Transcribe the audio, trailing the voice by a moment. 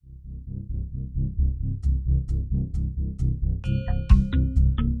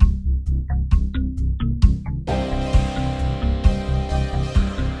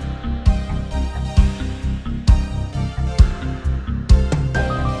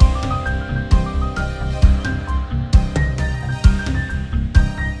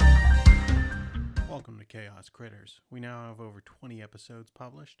Chaos Critters. We now have over 20 episodes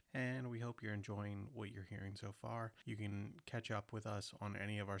published, and we hope you're enjoying what you're hearing so far. You can catch up with us on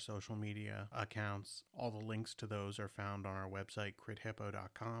any of our social media accounts. All the links to those are found on our website,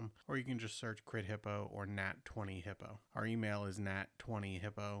 crithippo.com, or you can just search Crit Hippo or Nat20Hippo. Our email is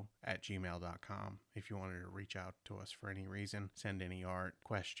nat20hippo@gmail.com if you wanted to reach out to us for any reason, send any art,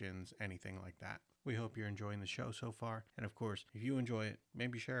 questions, anything like that. We hope you're enjoying the show so far, and of course, if you enjoy it,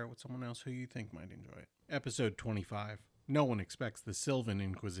 maybe share it with someone else who you think might enjoy it. Episode 25. No one expects the Sylvan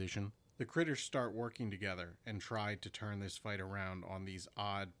Inquisition. The critters start working together and try to turn this fight around on these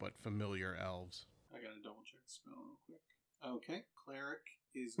odd but familiar elves. I gotta double check the spell real quick. Okay, Cleric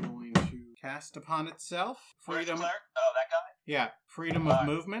is going to cast upon itself. Freedom. Where's Cleric? Oh, that guy? Yeah, freedom of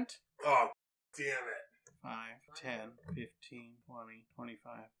movement. Oh, damn it. 5, 10, 15, 20,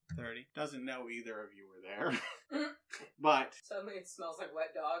 25, 30. Doesn't know either of you were there. But suddenly it smells like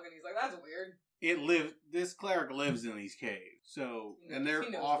wet dog, and he's like, that's weird. This cleric lives in these caves. So, and they're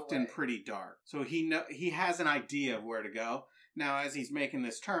often pretty dark. So he has an idea of where to go. Now, as he's making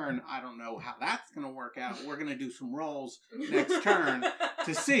this turn, I don't know how that's going to work out. We're going to do some rolls next turn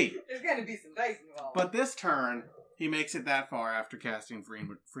to see. There's going to be some dice involved. But this turn, he makes it that far after casting freedom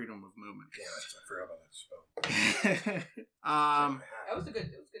of movement. Damn it, I forgot about that spell. It was a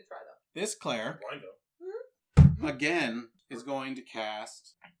good try, though. This cleric, again, is going to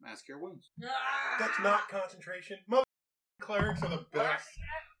cast Mass Cure Wounds. That's not concentration. Mother clerics are the best.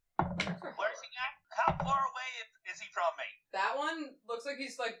 Where's he at? How far away is he from me? That one looks like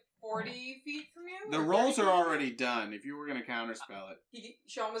he's like 40 feet from you. The rolls are already done. If you were going to counterspell it.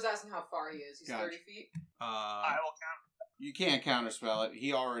 Sean was asking how far he is. He's Gotcha. 30 feet. I will count. You can't counterspell it.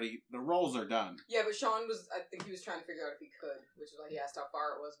 The rolls are done. Yeah, but Sean I think he was trying to figure out if he could, which is why he asked how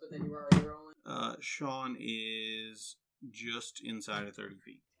far it was, but then you were already rolling. Sean is just inside of 30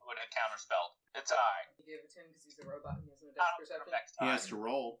 feet. Would have counterspelled. It's alright. He gave it to him because he's a robot and he has no depth perception. He has to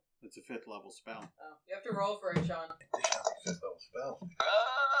roll. It's a 5th level spell. Oh, you have to roll for it, Sean. Fifth level spell.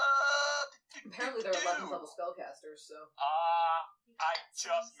 Apparently they're 11th level spellcasters, so. I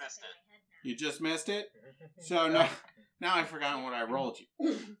just missed it. You just missed it? So now I've forgotten what I rolled you.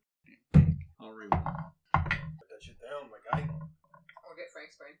 I'll reroll. Put that shit down, my guy. Or get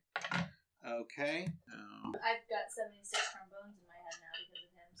Frank's brain. Okay. I've got 76 trombones in my head now because of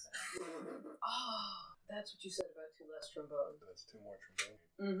him, so. Oh, that's what you said about 2 less trombones. That's 2 more trombones.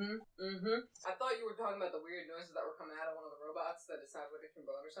 I thought you were talking about the weird noises that were coming out of one of the robots that it sounded like a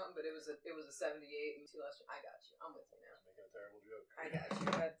trombone or something, but it was a 78 and 2 less. I got you. I'm with you now. Making a terrible joke. I got you.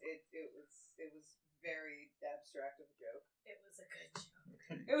 But it was very abstract of a joke. It was a good joke.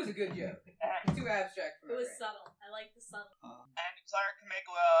 It was a good joke. Too abstract for It my was brain. subtle. I like the subtle. And Cleric can make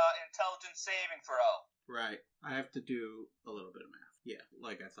intelligence saving throw. Right. I have to do a little bit of math. Yeah,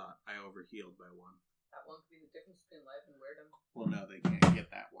 like I thought. I overhealed by 1. That one could be the difference between life and weirdom. Well, no, they can't get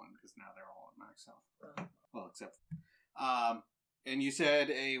that one because now they're all at max health. Well, except. And you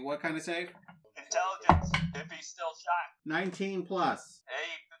said what kind of save? Intelligence, if he's still shot. 19 plus.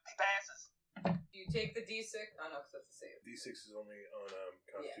 Hey, he passes. Do you take the D6? Oh, no, because that's a save. D6 is only on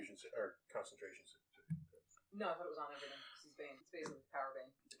constitution or concentration. No, I thought it was on everything. Because he's Bane. It's basically Power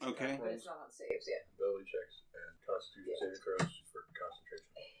Bane. Okay. But it's not on saves yet. Ability checks and constitution saving throws for concentration.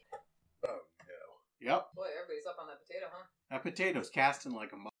 Oh, no. Yep. Boy, everybody's up on that potato, huh? That potato's casting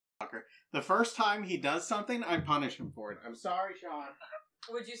like a motherfucker. The first time he does something, I punish him for it. I'm sorry, Sean.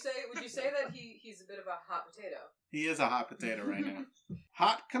 Would you say that he's a bit of a hot potato? He is a hot potato right now.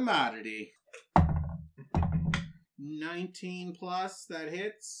 Hot commodity. 19 plus, that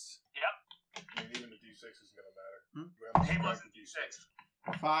hits. Yep. I mean, even the D6 isn't going to matter. He wasn't D6.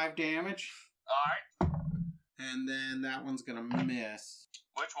 5 damage. Alright. And then that one's going to miss.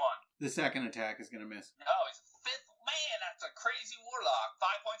 Which one? The second attack is going to miss. Oh, he's a 5th. Man, that's a crazy warlock. 5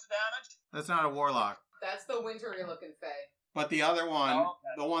 points of damage? That's not a warlock. That's the wintry looking fae. But the other one,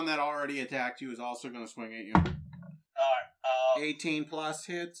 okay. the one that already attacked you, is also going to swing at you. Alright. 18 plus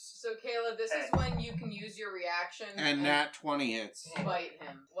hits. So, Caleb, this is when you can use your reaction And nat 20 hits. bite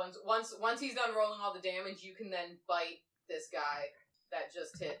him. Once he's done rolling all the damage, you can then bite this guy that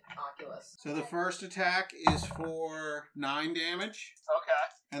just hit Oculus. So the first attack is for 9 damage.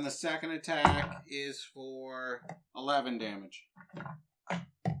 Okay. And the second attack is for 11 damage. Alright.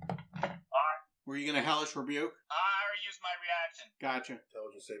 Were you going to Hellish Rebuke? I already used my reaction. Gotcha.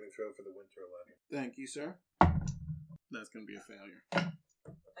 Intelligence saving throw for the Winter Ladder. Thank you, sir. That's going to be a failure.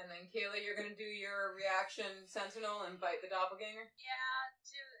 And then Kayla, you're gonna do your reaction sentinel and bite the doppelganger. Yeah,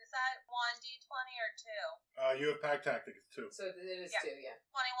 is that 1d20 or 2? You have pack tactics too. So it is Yeah. 2, yeah.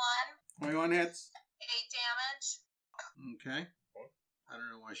 21. 21 hits. 8 damage. Okay. I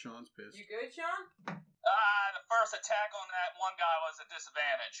don't know why Sean's pissed. You good, Sean? The first attack on that one guy was a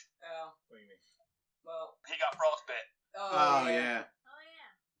disadvantage. Oh, What do you mean? well. He got frostbit. Oh, yeah. Oh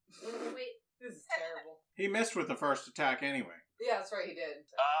yeah. Wait. This is terrible. He missed with the first attack anyway. Yeah, that's right, he did.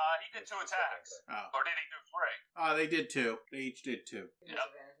 He did 2 attacks. Oh. Or did he do 3? They did 2. They each did 2. He has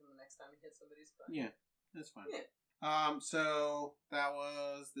advantage on the next time he hits somebody's butt. Yeah, that's fine. Yeah. So that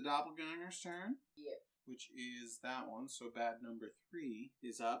was the doppelganger's turn. Yeah. Which is that one. So bad number 3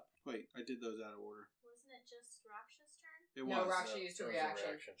 is up. Wait, I did those out of order. Wasn't it just Raksha's turn? It No, was. Raksha used a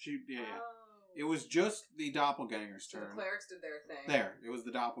reaction. Yeah. Oh. It was just the doppelganger's So the turn. clerics did their thing. There, it was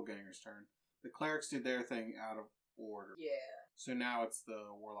the doppelganger's turn. The clerics did their thing out of order. Yeah. So now it's the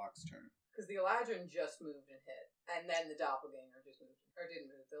warlock's turn. Because the Eladrin just moved and hit. And then the doppelganger just moved. Or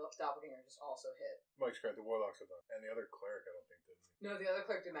didn't move. The doppelganger just also hit. Mike's correct. The Warlocks have done. And the other cleric, I don't think, did. No, the other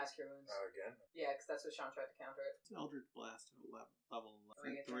cleric did Mass Cure Wounds. Again? Yeah, because that's what Sean tried to counter it. It's Eldritch Blast at level Oh,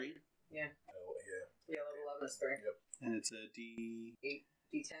 yeah, 3. Yeah. Oh, yeah. Yeah, level 11 is 3. And it's a D.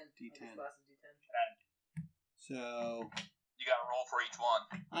 D10. D10. This class is D10. So, You gotta roll for each one.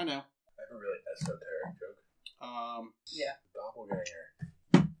 I know. I have a really esoteric joke. Yeah. The doppelganger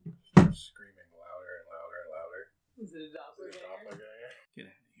starts screaming louder and louder and louder. Is it a Is it a doppelganger? doppelganger? Get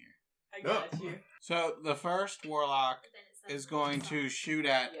out of here. I No. got you. So the first warlock But then it says is going to shoot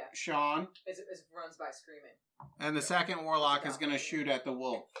at Yeah. Sean, It runs by screaming. and the second warlock is going to shoot at the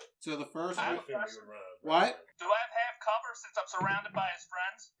wolf. So the first I I one, assume you would run out of What? breath. Do I have half cover since I'm surrounded by his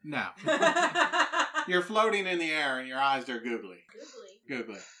friends? no, Googly you're floating in the air and your eyes are googly, Googly.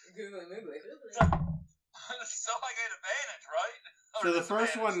 googly. moogly. Googly. So I get advantage, right? So Or the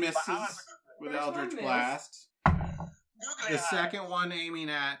first one disadvantage? misses But I'll have to Google with First one Eldritch missed. Blast. Googly The eyes. second one aiming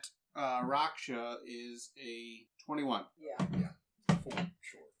at Raksha is a 21. Yeah. 4,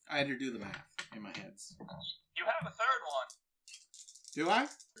 sure. I had to do the math in my heads. You have a third one. Do I?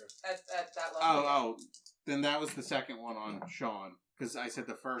 At that level. Oh. Then that was the second one on Sean. Because I said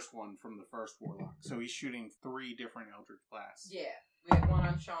the first one from the first warlock. So he's shooting 3 different Eldritch Blasts. Yeah. We had one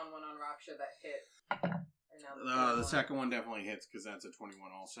on Sean, one on Raksha that hit. And now third The one. second one definitely hits because that's a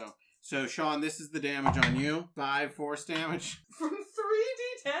 21 also. So Sean, this is the damage on you. 5 force damage. From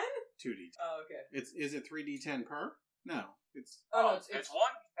 3d10? 2d10. Oh, okay. Is it 3d10 per? No. It's Oh, no, It's it's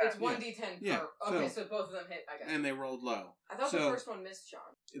one. It's 1d10 Yeah, per. Okay, so- so both of them hit. I got it. and they rolled low. I thought the so- first one missed Sean.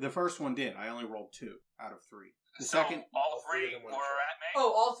 The first one did. I only rolled 2 out of 3. The So second, all all three three of them were went at at me.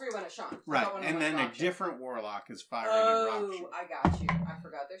 Oh, all 3 went at Sean. I right, thought one of and them then went a at Raksha. different warlock is firing Oh, at Raksha. I got you. I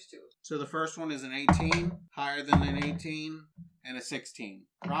forgot. There's 2. So the first one is an 18, higher than an 18, and a 16.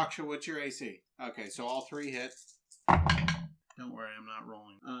 Raksha, what's your AC? Okay, so all 3 hit. Don't worry, I'm not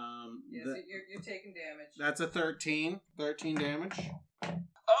rolling. Yeah, so you're taking damage. That's a 13. 13 damage.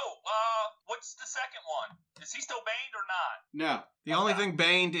 What's the second one? Is he still baned or not? No, the only thing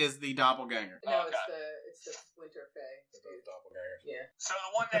baned is the doppelganger. No, Okay. it's the Winter Fae. Those doppelgangers. Yeah. So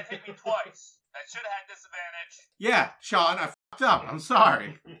the one that hit me twice, that should have had disadvantage. Yeah, Sean, I f***ed up. I'm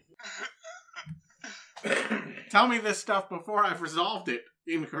sorry. Tell me this stuff before I've resolved it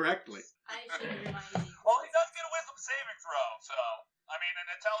incorrectly. I should have reminded you. Well, he does get a wisdom saving throw, so I mean an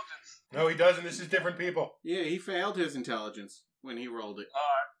intelligence. No, he doesn't. This is different people. Yeah, he failed his intelligence when he rolled it.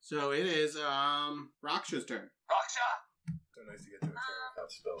 Alright. So it is Raksha's turn. Raksha! So nice to get to a turn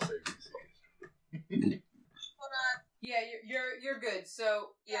without spell save DC. Hold on. Yeah, you're good.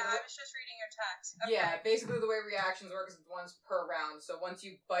 So Yeah, the- I was just reading your text. Okay. Yeah, basically the way reactions work is once per round. So once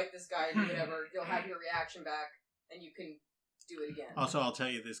you bite this guy, do whatever, you'll have your reaction back, and you can do it again. Also, I'll tell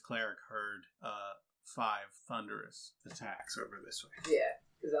you, this cleric heard 5 thunderous attacks over this way. Yeah,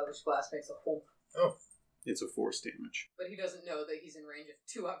 because Eldritch Blast makes a whole. It's a force damage. But he doesn't know that he's in range of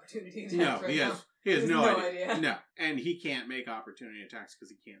 2 opportunity attacks No, right he now. has. He has He has no no idea. idea. No, and he can't make opportunity attacks because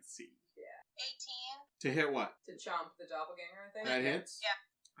he can't see. 18 To hit what? To chomp the doppelganger, I think. That hits. Yeah.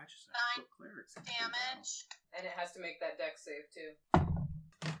 I just have to 9 put clerics. damage. And it has to make that dex save too.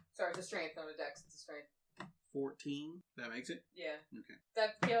 Sorry, it's a strength, not a dex. It's a strength. 14. That makes it. Yeah. Okay.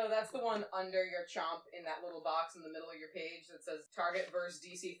 That's the one under your chomp in that little box in the middle of your page that says target versus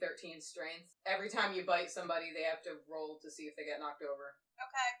DC 13 strength. Every time you bite somebody, they have to roll to see if they get knocked over.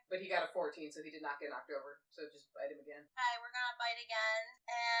 Okay. But he got a 14, so he did not get knocked over. So just bite him again. Okay, we're gonna bite again,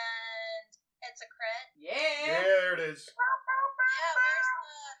 and it's a crit. Yeah! Yeah, there it is. Yeah, where's the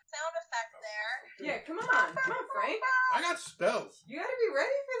sound effect there. Yeah, come on, Frank. I got spells. You gotta be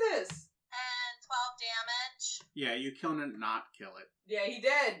ready for this. And 12 damage. Yeah, you couldn't not kill it. Yeah, he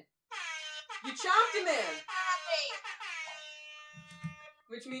did. You chomped him in. Happy.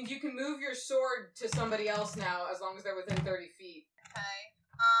 Which means you can move your sword to somebody else now as long as they're within 30 feet. Okay.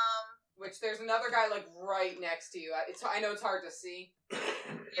 Which there's another guy like right next to you. I know it's hard to see. So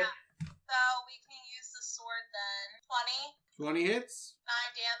we can use the sword then. 20. 20 hits? 9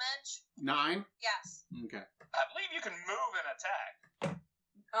 damage. 9? Yes. Okay. I believe you can move and attack.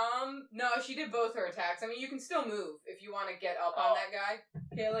 No, she did both her attacks. I mean, you can still move if you want to get up on that guy.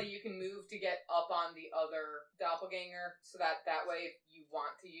 Kayla, you can move to get up on the other doppelganger, so that way if you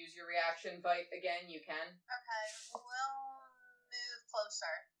want to use your reaction bite again, you can. Okay. We'll move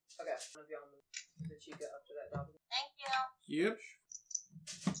closer. Okay. One of y'all move the Chica up to that doppelganger. Thank you. Yep.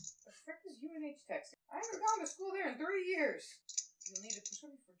 The frick is UNH texting? I haven't gone to school there in 3 years. You'll need a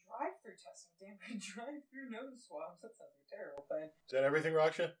prescription for drive-through testing. Damn right, drive-through nose swabs. That sounds like a terrible thing. Is that everything,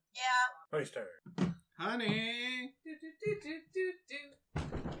 Raksha? Yeah. Honey's turn. Honey! Do.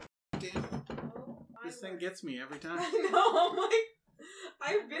 Damn, Oh, my this thing word. gets me every time. I know, I'm like,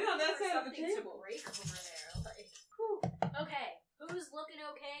 I've been on that side of the Something to table. break over there. Like, whew. Okay, who's looking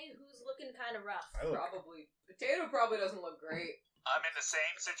okay? Who's looking kind of rough? I look. Probably. Potato probably doesn't look great. I'm in the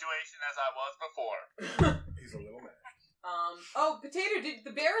same situation as I was before. He's a little mad. Potato,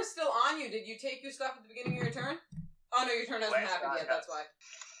 the bear is still on you. Did you take your stuff at the beginning of your turn? Oh, no, your turn hasn't Last happened time, yet, that's yes. why.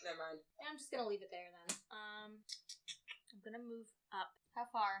 Never mind. Yeah, I'm just gonna leave it there then. I'm gonna move up. How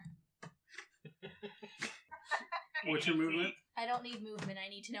far? What's your movement? I don't need movement. I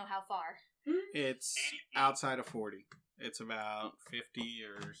need to know how far. It's 80 feet. outside of 40. It's about 50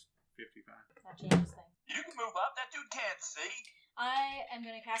 or 55. That changes things. You can move up. That dude can't see. I am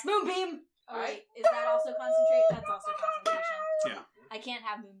gonna cast Moonbeam. Oh Alright. wait, is that also concentrate? That's also concentration. Yeah. I can't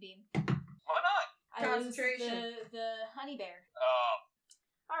have Moonbeam. Why not? I lose Concentration. the honey bear. Um,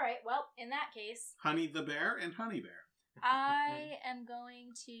 All right. Well, in that case, Honey the bear and Honey Bear. I am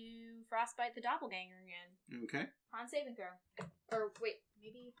going to frostbite the doppelganger again. Okay. On saving throw. Or wait,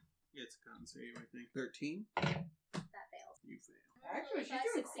 maybe It's a con save, I think. 13. that fails. You fail. Actually, she's I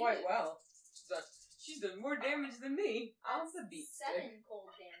doing succeeded. quite well. She's done more damage than me. I'm the beat stick. 7 cold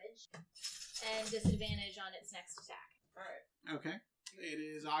damage and disadvantage on its next attack. Alright. Okay. It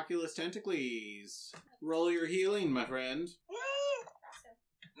is Oculus Tentacles. Roll your healing, my friend. woo!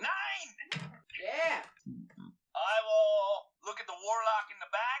 9! Yeah! I will look at the warlock in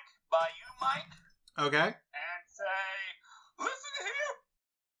the back by you, Mike, Okay. and say, listen here.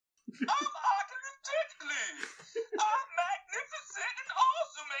 I'm Oculus Tentacles. I'm magnificent and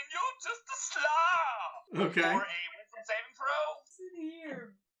awesome, and you're just a slob. Okay. For a wisdom saving throw. Sit here.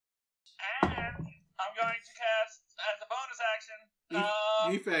 And I'm going to cast, as a bonus action,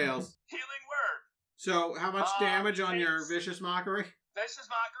 He fails. Healing Word. So, how much damage on your takes- Vicious Mockery? Vicious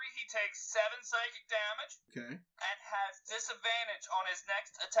Mockery, he takes 7 psychic damage Okay. and has disadvantage on his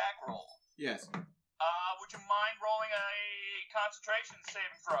next attack roll. Yes. Would you mind rolling a concentration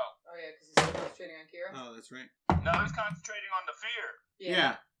saving throw? Oh, yeah, because he's still concentrating on Kira. Oh, that's right. No, he's concentrating on the fear.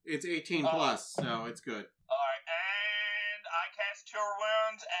 Yeah. It's 18 Oh. plus, so it's good. Alright, and I cast Cure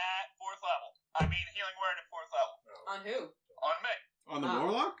Wounds at 4th level. I mean, Healing Word at 4th level. On who? On me. On the Ah.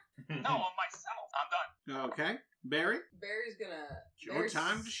 Warlock? No, on myself. I'm done. Okay. Barry? Barry's gonna... Your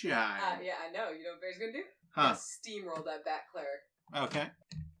time to shine. yeah, I know. You know what Barry's gonna do? Huh. Steamroll that Bat Cleric. Okay.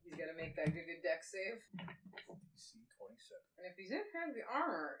 He's gonna make that good dex save. C27. And if he's in heavy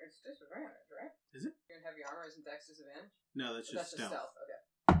armor, it's disadvantage, right? Is it? You're in heavy armor, isn't dex disadvantage? No, that's just stealth. Okay.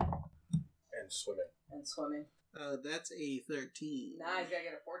 And swimming. And swimming. That's a 13. Nah, he's gotta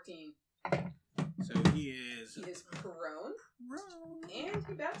get a 14. So he is... He is prone, Wrong. and he's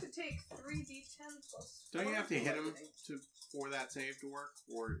about to take 3d10 plus. Don't you have to hit him bludgeoning. for that save to work,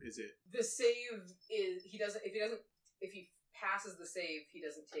 or is it? The save is if he passes the save, he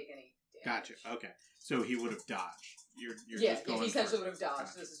doesn't take any Gotcha. damage. Okay, so he would have dodged. You're Yeah, just going he essentially would for have it. dodged.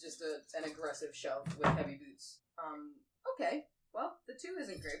 Gotcha. This is just an aggressive shove with heavy boots. Okay. Well, the 2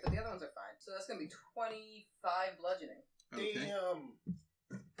 isn't great, but the other ones are fine. So that's gonna be 25 bludgeoning. Okay. Damn.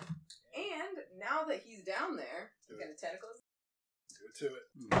 And now that he's down there, he's Do got a tentacles. Do it to it.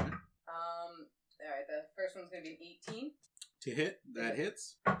 Okay. Alright, the first one's gonna be an 18. To hit, that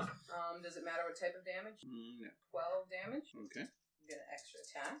hits. Does it matter what type of damage? No. 12 damage. Okay. I'm gonna extra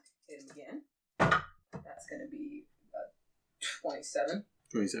attack. Hit him again. That's gonna be 27.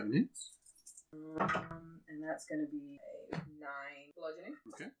 27 hits. And that's gonna be a 9 bludgeoning.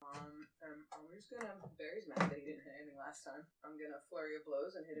 Okay. Where's Barry's mad that he didn't hit anything last time. I'm gonna flurry of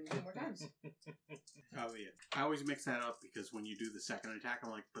blows and hit him 2 more times. Oh, yeah. I always mix that up because when you do the second attack,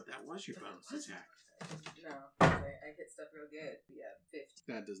 I'm like, but that was your bonus attack. No, I hit stuff real good. Yeah, 50.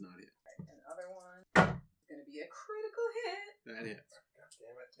 That does not hit. Right, another one is gonna be a critical hit. That hits. God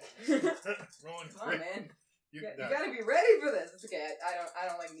damn it. Rolling Come on, man. You no. gotta be ready for this. It's okay. I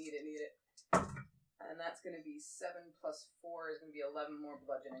don't like need it. And that's gonna be 7 plus 4 is gonna be 11 more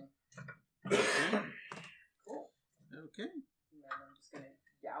bludgeoning. Okay. Cool. Okay. And then I'm just gonna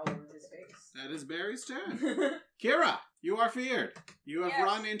yowl in his face. That is Barry's turn. Kira, you are feared. You have Yes.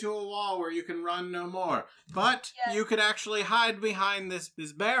 run into a wall where you can run no more. But Yes. you could actually hide behind this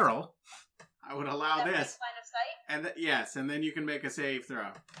barrel. I would allow That this. makes line of sight. And yes, and then you can make a save throw.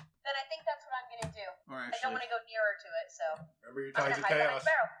 Then I think that's what I'm gonna do. Or I don't actually, want to go nearer to it, so Remember your I'm Tides gonna of hide behind Chaos. the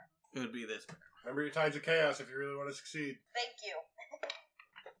barrel. it would be this barrel. Remember your Tides of Chaos if you really want to succeed. Thank you.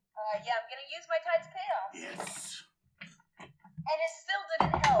 Yeah, I'm gonna use my Tides of Chaos. Yes. And it still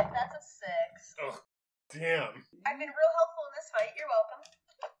didn't help. That's a 6. Oh, damn. I've been real helpful in this fight. You're welcome.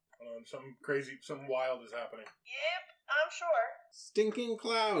 Hold on, something wild is happening. Yep, I'm sure. Stinking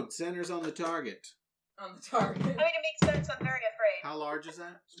cloud centers on the target. On the target. I mean, it makes sense. I'm very afraid. How large is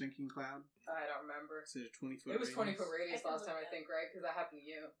that? Stinking cloud? I don't remember. Is it a 20-foot It was 20 radius? foot radius I can last time, look I think, right? Because that happened to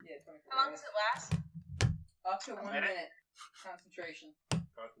you. Yeah, 20 foot How long radius. does it last? Up to 1 minute? minute. Concentration.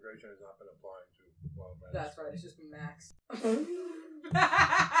 Concentration has not been applying to wild magic. That's right, it's just been max.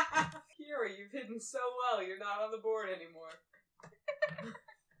 Kira, you've hidden so well, you're not on the board anymore.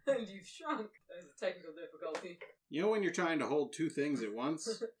 And you've shrunk. That is a technical difficulty. You know when you're trying to hold two things at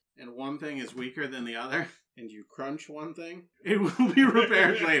once, and one thing is weaker than the other, and you crunch one thing? It will be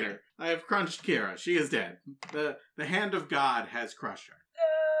repaired later. I have crunched Kira. She is dead. The hand of God has crushed her.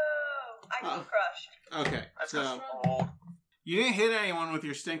 No! I feel crushed. Okay, I've so got all. you didn't hit anyone with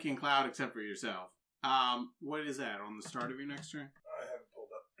your stinking cloud except for yourself. What is that, on the start of your next turn? I haven't pulled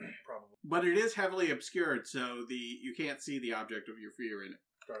up, probably. But it is heavily obscured, so you can't see the object of your fear in it.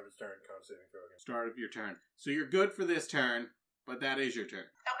 Start of his turn, con saving throw again. Start of your turn. So you're good for this turn, but that is your turn.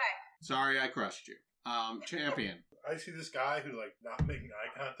 Okay. Sorry I crushed you. Champion. I see this guy who, like, not making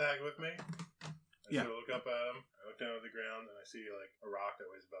eye contact with me. Yeah. So I look up at him, I look down at the ground, and I see, like, a rock that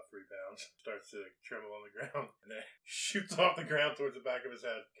weighs about 3 pounds. Starts to, like, tremble on the ground, and then shoots off the ground towards the back of his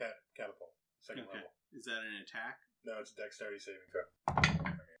head. Catapult. Second Okay. level. Is that an attack? No, it's a dexterity saving throw.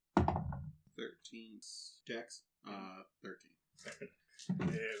 13. Dex? 13.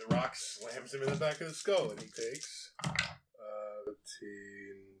 Yeah, the rock slams him in the back of the skull, and he takes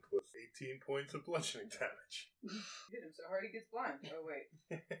 15 plus 18 points of bludgeoning damage. You hit him so hard he gets blind. Oh, wait.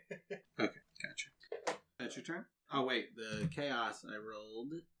 Okay, gotcha. That's your turn? Oh, wait. The chaos I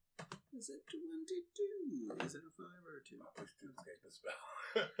rolled. Is it 22? Is it a 5 or a 2? Push to escape the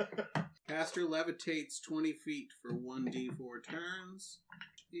spell. Caster levitates 20 feet for 1d4 turns.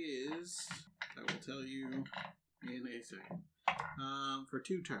 Is, I will tell you in a second. For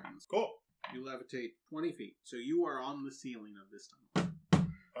 2 turns. Cool. You levitate 20 feet. So you are on the ceiling of this tunnel.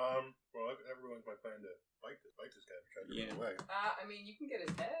 Well, everyone's my plan to fight this guy because I Yeah. run away. I mean, you can get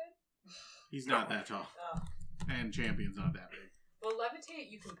his head. He's not that tall. Oh. And Champion's not that big. Well, levitate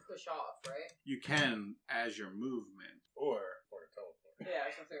you can push off, right? You can as your movement. Or teleport. Yeah, I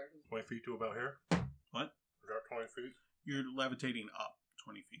was gonna say. 20 feet to about here? What? Is that 20 feet? You're levitating up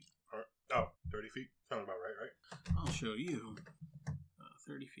 20 feet. Oh, 30 feet? Sounds about right? I'll show you.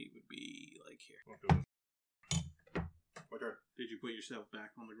 30 feet would be like here. Let's do this. My turn. Did you put yourself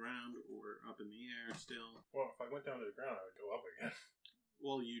back on the ground or up in the air still? Well, if I went down to the ground, I would go up again.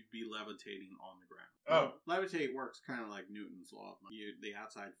 Well, you'd be levitating on the ground. Oh. Levitate works kind of like Newton's law. The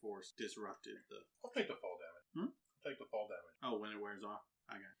outside force disrupted the... I'll take the fall damage. I'll take the fall damage. Oh, when it wears off?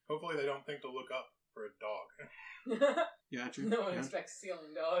 I got it. Hopefully they don't think to look up for a dog. Gotcha. No one Gotcha. expects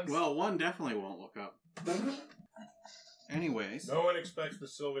ceiling dogs. Well, one definitely won't look up. Anyways. No one expects the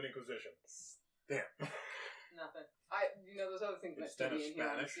Sylvan Inquisition. Damn. Nothing. Those other things might Instead still of be in here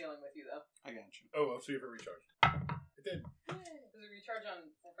on the Spanish. ceiling with you, though. I got you. Oh, I'll see if it recharged. It did. Does it recharge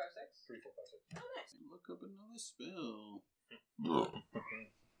on 4, 5, 6? 3, 4, 5, 6. Oh, nice. Look up another spell.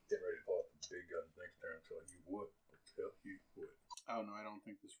 Get ready to pull out the big guns next turn. Tell you would. Tell you would. Oh, no, I don't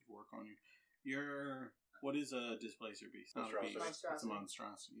think this would work on you. What is a displacer beast? Not a beast. Monstrosity. It's a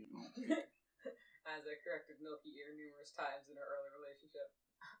monstrosity. As I corrected Milky Ear numerous times in our early relationship,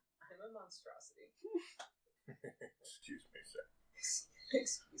 I'm a monstrosity. Excuse me, sir.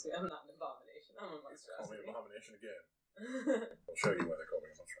 Excuse me, I'm not an abomination. I'm a Call me monstrosity. an abomination again. I'll show you why they call me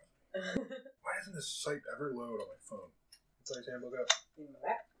a monstrosity. Why doesn't this site ever load on my phone? Player's handbook up. In the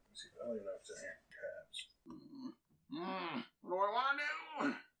back. Let's see. I don't even know if it's in here. Tabs. What do I want to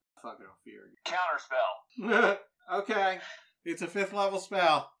do? Fuck it, I'll fear Counterspell. you. Okay. It's a 5th level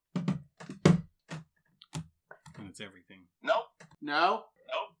spell. And it's everything. Nope. No?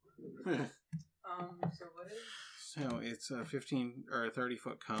 Nope. So what is? So it's a 15 or a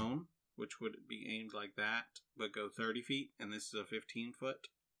 30-foot cone, which would be aimed like that, but go 30 feet, and this is a 15-foot.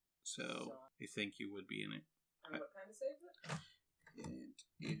 So I think you would be in it. And what kind of save it?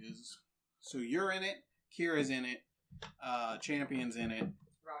 It is. So you're in it. Kira's in it. Champion's in it.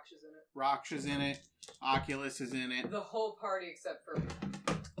 Raksha's in it. Raksha's in it. Oculus is in it. The whole party except for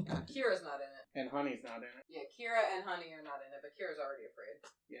Kira's not in it. And Honey's not in it. Yeah, Kira and Honey are not in it, but Kira's already afraid.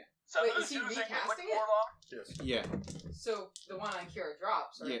 So Wait, who's is he using recasting Liquid it? Warlock? Yes. Yeah. So the one on Kira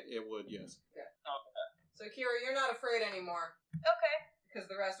drops, right? Yeah, it would, yes. Okay. So Kira, you're not afraid anymore Okay. because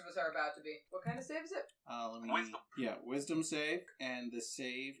the rest of us are about to be. What kind of save is it? Let me. Wisdom. Yeah, wisdom save, and the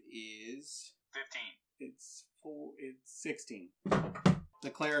save is 15. it's 16. The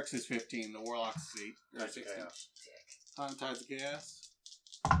cleric's is 15. The warlock's is 8 or 16. Chaos. Tides of chaos.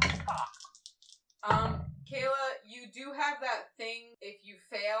 Kayla, you do have that thing if you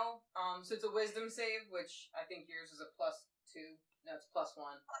fail. So it's a wisdom save, which I think yours is a +2. No, it's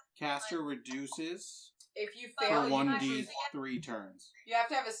 +1. Caster reduces If you for fail, you 1d3 turns. have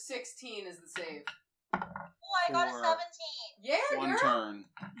to have a 16 as the save. Oh, I got a For- 17. Yeah, One girl. turn,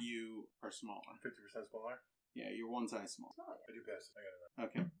 you are smaller. 50% smaller? Yeah, you're one size small. Oh, yeah. I do pass it. I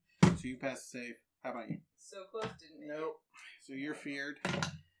got it. Okay. So you pass the save. How about you? So close, didn't make it. So you're feared. Hold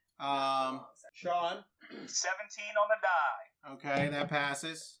on a second. Sean. 17 on the die. Okay, that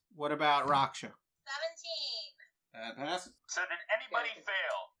passes. What about Raksha? 17. That passes. So did anybody Yeah.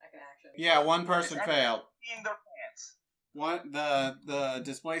 fail? I can actually. Yeah, one person Is failed. Peeing their pants. One the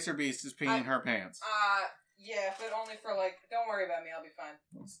displacer beast is peeing her pants. Yeah, but only for don't worry about me, I'll be fine.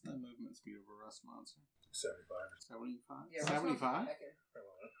 What's the movement speed of a rust monster? 75. 75? Yeah, 75? I can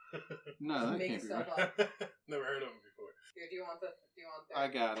No, that make can't be stuff right. up. Never heard of him before. Here, do you want the? I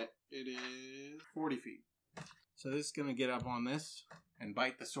got it. It is 40 feet. So this is going to get up on this and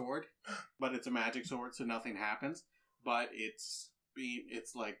bite the sword, but it's a magic sword, so nothing happens. But it's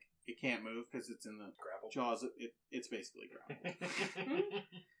like it can't move because it's in the Grapple. jaws. It's basically grappled.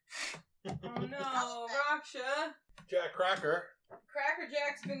 Oh no, Raksha! Jack Cracker. Cracker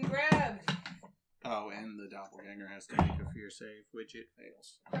Jack's been grabbed. Oh, and the doppelganger has to make a fear save, which it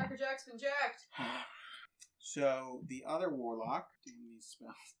fails. Cracker Jack's been jacked. So the other warlock doing these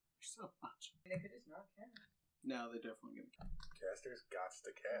spells so much. They could just not cast. No, they're definitely gonna. Casters gots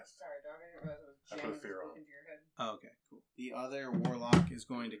to cast. Sorry, dog. I didn't realize it was I put jamming fear on. into your head. Okay, cool. The other warlock is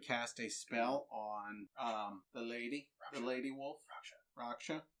going to cast a spell on the lady wolf,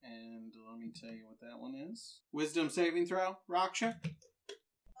 Raksha, and let me tell you what that one is. Wisdom saving throw, Raksha.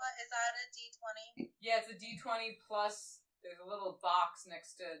 What is that, a D20? Yeah, it's a D20 plus. There's a little box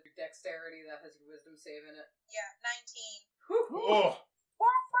next to your dexterity that has your wisdom save in it. Yeah, 19. Whew, Oh!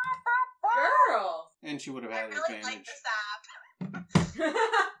 girl! And she would have I had really like advantage. this app. Charm.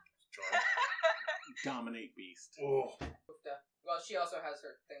 Dominate beast. Oh! Well, she also has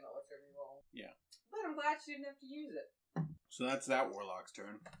her thing that lets her reroll. Yeah. But I'm glad she didn't have to use it. So that's that warlock's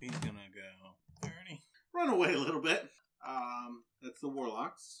turn. He's gonna go 30. Run away a little bit. That's the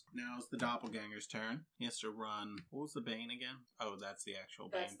warlock's. Now it's the doppelganger's turn. He has to run. What was the bane again? Oh, that's the actual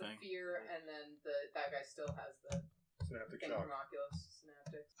That's bane the thing. fear, and then that guy still has the Synaptic thing shock. from Oculus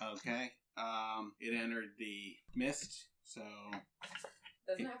Synaptics. Okay. It entered the mist. So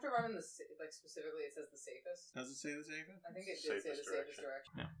Doesn't have to run in the specifically. It says the safest. does it say the safest? I think it did say the Safest safest direction.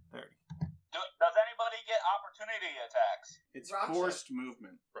 direction. Yeah, 30. Does anybody get opportunity attacks? It's Raksha. forced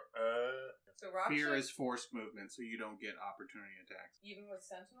movement. So Raksha, Fear is forced movement, so you don't get opportunity attacks. even with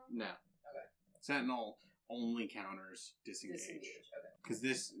Sentinel. No. Okay. Sentinel only counters disengage. Okay.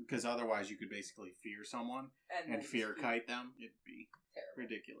 Because otherwise you could basically fear someone and then fear just kite them. It'd be Terrible.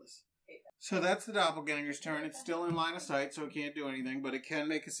 ridiculous. Hate that. So that's the doppelganger's turn. It's still in line of sight, so it can't do anything, but it can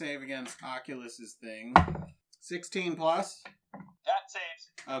make a save against Oculus's thing. 16 plus. That saves.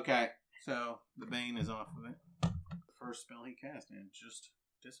 Okay, so the bane is off of it. The first spell he cast, and it just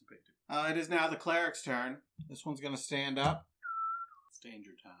dissipated. It is now the cleric's turn. This one's going to stand up. It's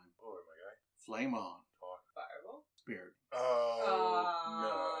danger time. Oh, my guy. Flame on. Fireball. Spirit.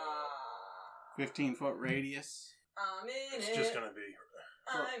 Oh, 15-foot radius. I'm in no. It's it. just gonna be.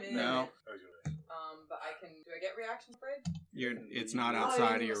 I'm in No. it. I was gonna. But I can. Do I get reaction afraid? It's not Oh,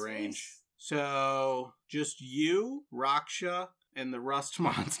 outside of in your the range. space. So, just you, Raksha, and the rust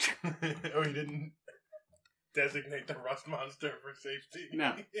monster. Oh, he didn't designate the rust monster for safety.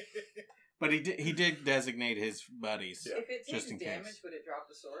 No. But he did designate his buddies. Yeah. If it Just takes in case. damage, would it drop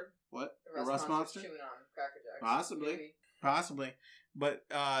the sword? What? The The rust monster? Chewing on Cracker Jacks. Possibly. Maybe. Possibly. But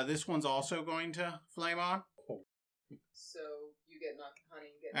this one's also going to flame on. So you get honey.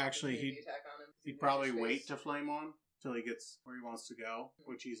 Get Actually, opportunity attack on him. He'd probably wait to flame on till he gets where he wants to go,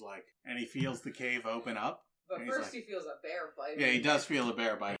 which he's like, and he feels the cave open up. But and he's first, like- he feels a bear bite. Yeah, he does feel a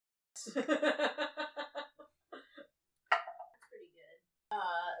bear bite. Pretty good.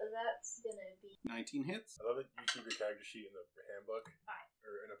 That's gonna be 19 hits. I love it. You keep your character sheet in the handbook. 5.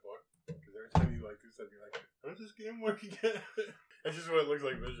 Or in a book. Because every time you like do something, you're like, how does this game work again? That's just what it looks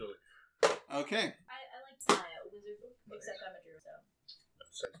like visually. Okay. I like Saya, wizard book, except I'm a druid, so.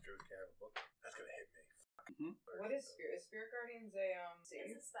 Since Drew can't have a book, that's gonna hit me. What is Spirit? Is Spirit Guardians a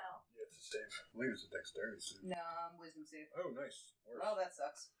save? It's a spell. Yeah, it's the same. I believe it's a dexterity suit. No, wisdom save. Oh, nice. Worse. Well, that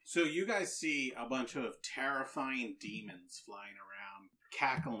sucks. So you guys see a bunch of terrifying demons flying around,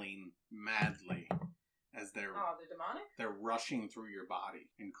 cackling madly as they're demonic? rushing through your body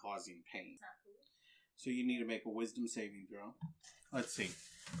and causing pain. It's not cool. So you need to make a wisdom saving throw. Let's see.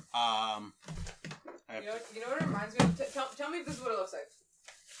 You know what it reminds me of? Tell me if this is what it looks like.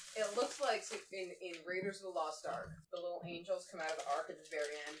 It looks like in Raiders of the Lost Ark, the little angels come out of the ark at the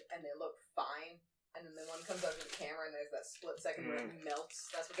very end, and they look fine, and then the one comes up to the camera, and there's that split second where it melts.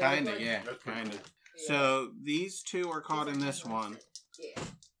 That's what they Kinda, look like? yeah, That's pretty kinda. Yeah. So these two are caught in this one.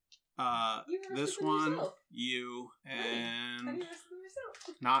 Yeah. You This rested one, yourself. you, How do and you rested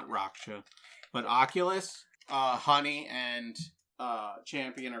yourself? not Raksha, but Oculus, Honey, and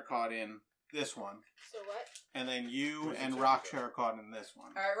Champion are caught in this one. So what? And then you Where's the and champion? Raksha are caught in this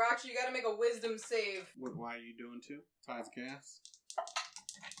one. Alright, Raksha, you gotta make a wisdom save. Why are you doing two? Tides of Chaos?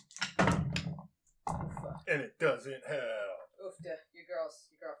 And it doesn't help. Oofda. Your girl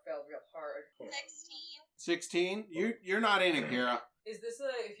failed real hard. 16. 16? You're not in it, Kira. Is this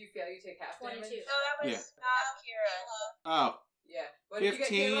if you fail, you take half 22. damage? No, that was Yeah. Kira. Oh, Yeah. What did you get,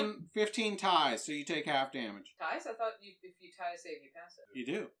 Kayla? 15 ties, so you take half damage. Ties? I thought if you tie a save, you pass it. You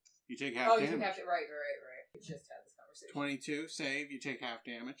do. You take half Oh, you damage. can have to. Right. We just had this conversation. 22, save, you take half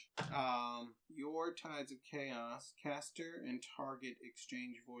damage. Your Tides of Chaos, caster and target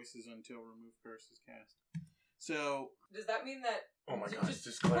exchange voices until remove curse is cast. So, Does that mean that? Oh my J- god, just it's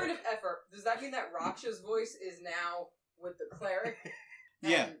this point cleric. of effort. Does that mean that Raksha's voice is now with the cleric?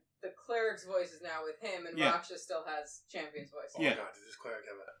 yeah, And the cleric's voice is now with him, and Yeah. Raksha still has Champion's voice. Oh Yeah. my god, does this cleric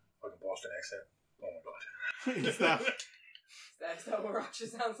have a fucking Boston accent? Oh my god. It's not- That's not what Raksha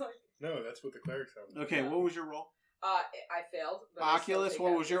sounds like. No, that's what the cleric sounds like. okay, what was your roll? I failed. But I still Oculus, take what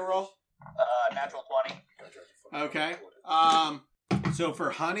half was your damage. roll? Natural 20. Okay. So for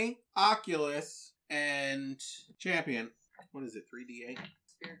Honey, Oculus, and Champion, what is it, 3d8?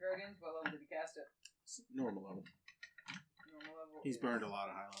 Spirit Guardians. What level did he cast it? Normal level. Normal level. He's is- burned a lot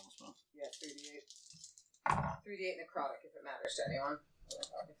of high level spells. Yeah, 3d8. 3d8 necrotic if it matters to anyone.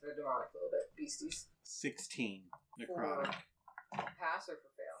 If they're demonic a little bit. Beasties. 16 necrotic Pass or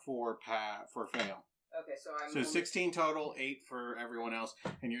for fail? for fail. Okay, so I'm. So 16 total, 8 for everyone else,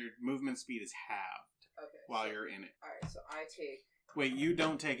 and your movement speed is halved Okay. while you're in it. Alright, so I take. Wait, you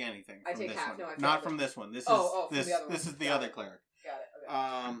don't take anything I from take this half, one. no, I Not failed from it. this one. This Oh, is from this the other one. this is the Got other it. cleric. Got it.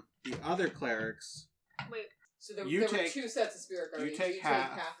 Okay. The other clerics, Wait, So there you were take- two sets of Spirit Guardians. take You half.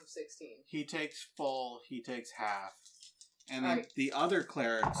 take half of 16. he takes full, he takes half. And then Alright. the other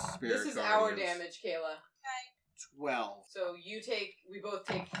cleric's spirit This is our guardians, damage, Kayla. 12 So we both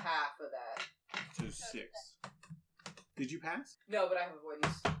take half of that. to 6. Did you pass? No, but I have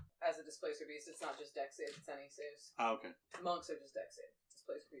avoidance as a displacer beast. It's not just dex saves, it's any saves. Oh, okay. Monks are just dex saves.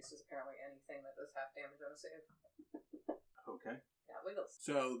 Displacer beast is apparently anything that does half damage on a save. Okay. Yeah, wiggles.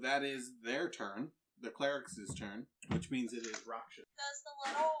 So that is their turn. The cleric's turn, which means it is Raksha. Does the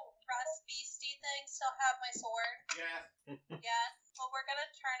little rust beastie thing still have my sword? Yeah. Yes. Well, we're gonna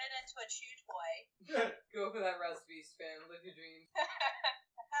turn it into a chew toy. Go for that rust beast, fam. Live your dreams.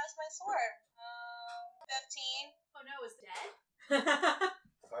 How's my sword? 15. oh no, it's dead?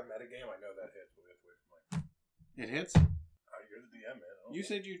 If I metagame, I know that hits, but we have to wait for mine. It hits? You're the DM, man. I don't You know.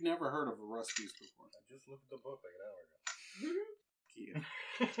 said you'd never heard of a rust beast before. I just looked at the book like an hour ago. Kia.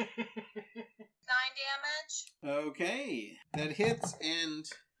 9 damage. Okay. That hits, and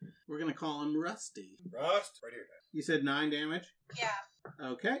we're going to call him Rusty. Rust? Right here, guys. You said 9 damage? Yeah.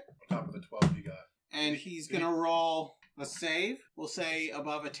 Okay. On top of the 12 you got. And he's going to roll a save. We'll say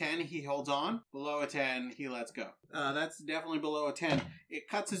above a 10, he holds on. Below a 10, he lets go. That's definitely below a 10. It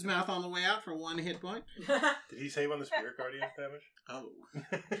cuts his mouth on the way out for 1 hit point. Did he save on the Spirit Guardian damage? Oh.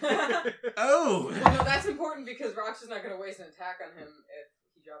 Oh! Well, no, that's important because Raksha's not going to waste an attack on him if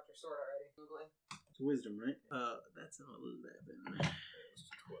he dropped her sword already. It's wisdom, right? That's an 11. It was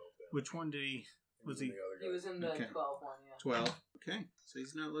 12 then. Which one did he... Was he... The other He guy. was in the Okay. 12 one, yeah. 12. Okay. So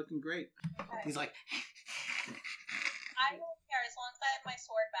he's not looking great. Okay. He's like... I don't care as long as I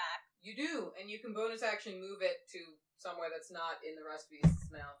You do, and you can bonus action move it to somewhere that's not in the rest of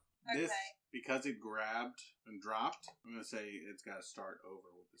Beast's mouth. This, Okay. because it grabbed and dropped, I'm going to say it's got to start over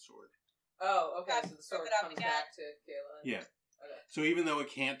with the sword. Oh, okay, Got so the to sword pick it up comes again. back to Kayla. Yeah. Okay. So even though it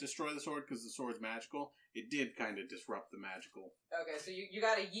can't destroy the sword because the sword's magical, it did kind of disrupt the magical. Okay, so you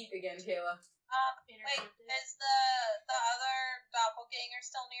gotta yeet again, Kayla. Wait, is the other doppelganger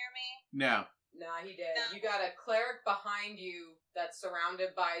still near me? No. Nah, he did. No. You got a cleric behind you that's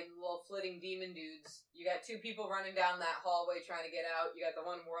surrounded by little flitting demon dudes. You got two people running down that hallway trying to get out. You got the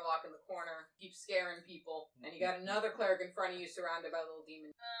one warlock in the corner, keeps scaring people. And you got another cleric in front of you surrounded by little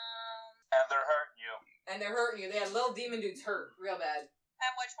demon. And they're hurting you. And they're hurting you. They had little demon dudes hurt real bad.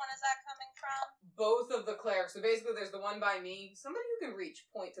 And which one is that coming from? Both of the clerics. So basically there's the one by me. Somebody who can reach,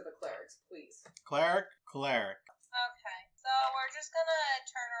 point to the clerics, please. Cleric. Okay, so we're just gonna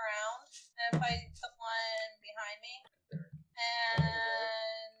turn around and fight the one behind me.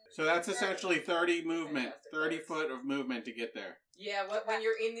 And So that's essentially 30 movement, 30 foot of movement to get there. Yeah, when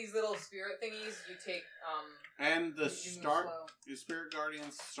you're in these little spirit thingies, you take, And the you move start, slow. is Spirit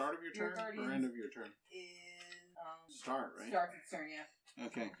Guardians start of your Spirit turn or Guardians. end of your turn? Is, Start, right? Start its turn, yeah.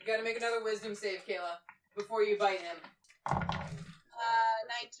 Okay. You gotta make another wisdom save, Kayla, before you bite him. 19.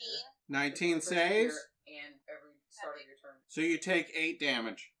 19 First saves. year And every start of your turn. So you take 8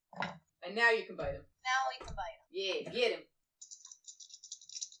 damage. And now you can bite him. Now we can bite him. Yeah, get him.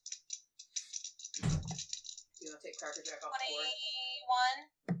 You don't take Cracker Jack off the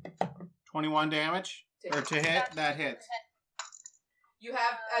board. 21. 21 damage. Take Or to hit, that hits. You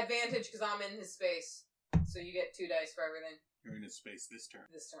have advantage because I'm in his space. So you get 2 dice for everything You're in his space this turn.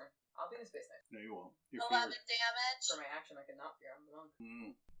 this turn. I'll be in his space next. No, you won't. You're 11 feared. damage. For my action, I cannot fear. I'm the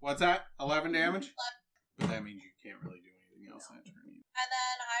monk. What's that? 11 damage? But that means you can't really do anything else that turn either. And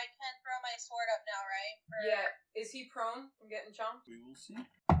then I can throw my sword up now, right? Yeah. Is he prone from getting chomped? We will see.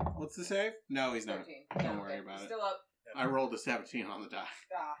 What's the save? No, he's not. 13. Don't Yeah, worry okay. about He's it. Still up. I rolled a 17 on the die.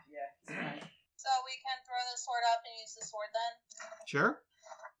 Ah, yeah. It's fine. So we can throw the sword up and use the sword then? Sure.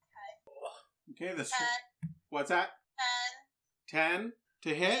 Okay, the 10. what's that? 10 to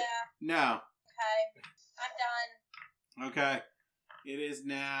hit? Yeah. No. Okay. I'm done. Okay. It is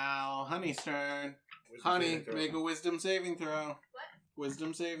now Honey's turn. Wisdom Honey, saving throw. make a wisdom saving throw. What?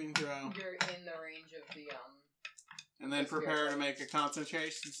 Wisdom saving throw. You're in the range of the, And then prepare to make a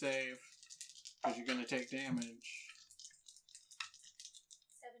concentration save. Because you're going to take damage.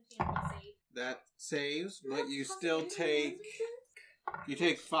 17 plus 8. That saves, but you still take... You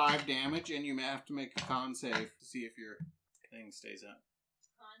take 5 damage, and you may have to make a con save to see if your thing stays up.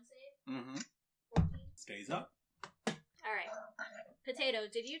 Con save? Mm-hmm. 14. Stays up. Alright. Potato,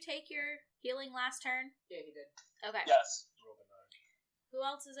 did you take your healing last turn? Yeah, he did. Okay. Yes. Rolled a 9. Who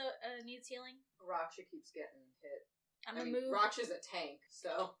else is needs healing? Raksha keeps getting hit. I'm I gonna mean, move. Raksha's a tank,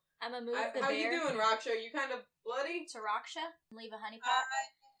 so. I'm gonna move the How bear you doing, Raksha? You kind of bloody? to Raksha and leave a honey pot.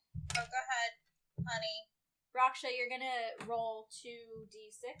 Oh, go ahead, honey. Raksha, you're gonna roll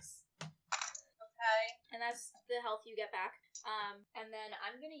 2d6, Okay. and that's the health you get back. And then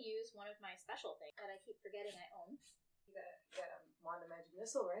I'm gonna use one of my special things that I keep forgetting I own. You got a Wand of Magic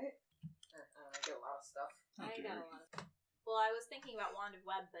Missile, right? Or, I get a lot of stuff. I got a lot of. Well, I was thinking about Wand of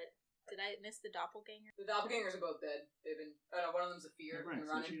Web, but did I miss the doppelganger? The doppelgangers are both dead. They've been. Oh no, one of them's a fear Right, and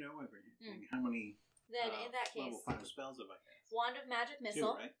since running. you know everything. How many Then in that case, level 5 spells have I cast? Wand of Magic 2,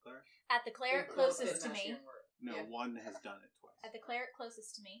 Missile right, Claire? at the cleric They both closest did to me. Master Work. No, Yeah. 1 has done it twice. At the cleric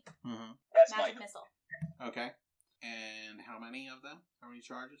closest to me, Mm-hmm. That's Magic Mike. Missile. Okay. And how many of them? How many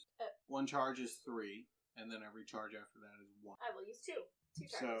charges? 1 charge is 3, and then every charge after that is 1. I will use 2. 2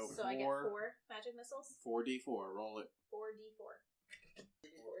 So, charges. So I get 4 4 magic missiles. 4d4. Roll it. 4d4.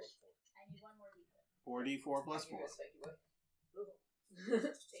 I need 1 more d4. 4d4 plus 4. You guys spiky boy.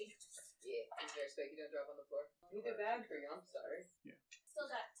 Dangerous. Yeah, he's very spiky. Don't drop on the floor. He did bad for you. I'm sorry. Still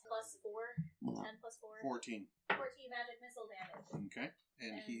got plus 4. 10 plus 4. 14. 14 magic missile damage. Okay.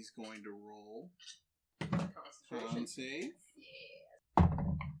 And And- he's going to roll Concentration. con save. Yeah.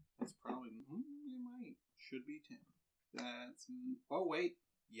 That's probably... it might. Should be 10. That's... Oh, wait.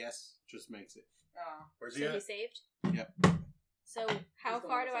 Yes. Just makes it. Oh. Where's he So he at? saved? Yep. So how He's the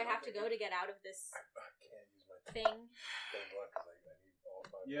far one do I that's have to go to get out of this I can't use my thing? thing because I need all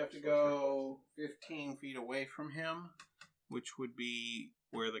 5. You have to go 15 feet away from him, which would be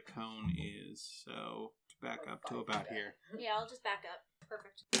where the cone is. So back up to about here. Yeah, I'll just back up.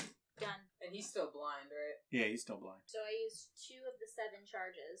 Perfect. Done. And he's still blind, right? Yeah, he's still blind. So I used 2 of the 7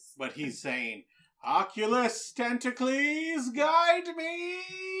 charges. But he's saying, Oculus Tentacles, guide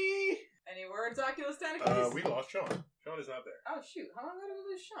me! Any words, Oculus Tentacles? We lost Sean. Sean is not there. Oh shoot! How long ago did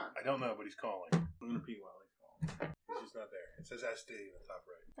we lose Sean? I don't know, but he's calling. I'm gonna pee while he's calling. He's just not there. It says SD in the top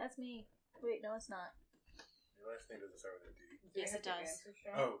right. That's me. Wait, no, it's not. Your last name doesn't start with a D. Yes, it does.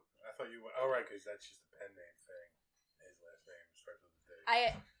 Oh, I thought you were. Oh, right, because that's just a pen name thing. His last name starts with a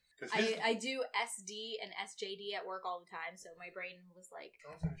D. 'Cause his- I do SD and SJD at work all the time, so my brain was like,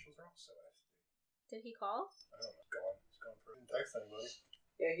 John's initials are also SD. did he call? I don't know. It's gone for didn't text anybody.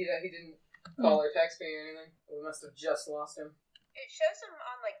 Yeah, he didn't call or text me or anything. We must have just lost him. It shows him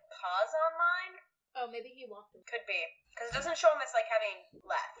on like pause on mine. Oh, maybe he walked away. Could be because it doesn't show him as like having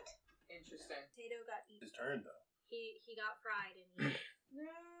left. Interesting. Potato got eaten. His turn though. He got fried and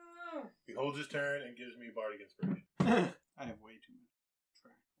No. He holds his turn and gives me bardic inspiration. I have way too much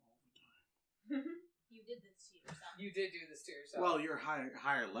track all the time. you did this to yourself. You did do this to yourself. Well, you're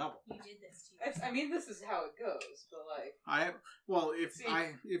higher level. You did this to yourself. I mean, this is how it goes, but like, If See-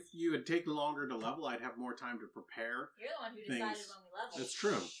 if you had taken longer to level, I'd have more time to prepare. You're the one who decided Things. when we leveled. That's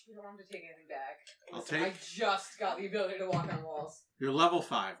true. we don't have to take anything back. I'll Listen, I just got the ability to walk on walls. You're level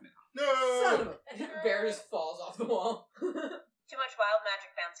 5 now. No. Son of a... Bear just falls off the wall. Too much wild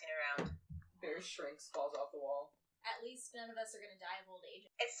magic bouncing around. Bear shrinks, falls off the wall. At least none of us are going to die of old age.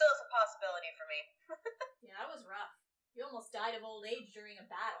 It still is a possibility for me. Yeah, that was rough. You almost died of old age during a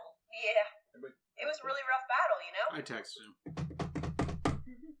battle. Yeah, it was a really rough battle, you know. I texted him.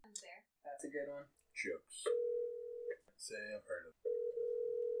 I'm there. That's a good one. Jokes. Say I've heard of.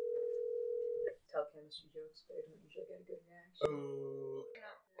 Tell chemistry jokes, but I don't usually get a good reaction. Oh. You're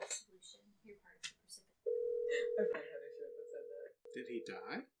not the solution. You're part of the Pacific. I probably had a shirt that said that. Did he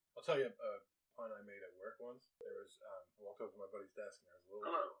die? I'll tell you a pun I made at work once. There was I walked over to my buddy's desk and there was a little.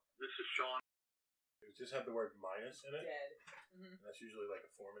 Hello, this is Sean. It just had the word minus in it. Dead. Mm-hmm. And that's usually like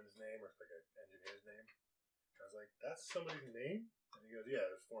a foreman's name or it's like an engineer's name. I was like, that's somebody's name? And he goes, yeah,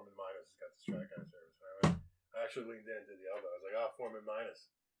 there's Foreman Minus. He's got the strike on service. And I actually leaned in and did the elbow. I was like, oh, Foreman Minus.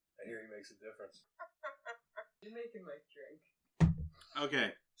 I hear he makes a difference. You're making my drink.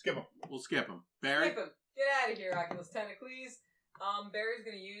 Okay, Skip him. we'll skip him. Barry? Skip him. Get out of here, Oculus Tentacles. Barry's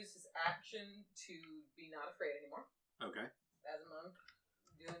gonna use his action to be not afraid anymore. Okay. As a monk,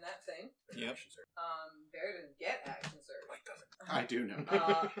 doing that thing. Yep. Barry doesn't get action surge. Mike doesn't. I do know.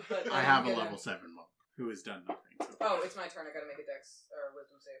 But I I'm have a gonna- level 7 monk who has done nothing. So Oh, it's my turn. I gotta make a dex or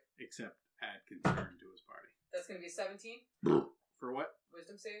wisdom save. except add concern to his party. That's gonna be a 17 For what?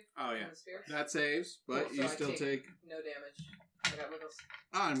 wisdom save. Oh, on yeah. the sphere. That saves, but Cool, you so I still take... no damage. I got wiggles.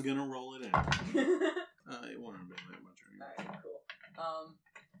 I'm gonna roll it in. It won't be that much or anything. Alright, cool.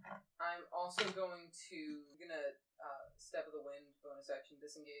 I'm also going to step of the wind bonus action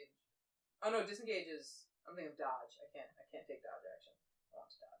disengage. Oh no, disengage is I'm thinking of dodge. I can't take dodge action. I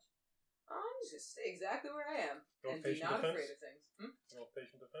want to dodge. I'm just gonna stay exactly where I am No and be patient not defense? afraid of things. No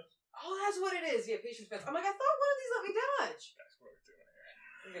patient defense? Oh, that's what it is. Yeah, patient defense. I'm like, I thought one of these let me dodge. That's what we're doing here.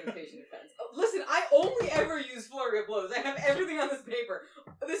 I'm getting patient defense. Oh, listen, I only ever use flurry of blows. I have everything on this paper.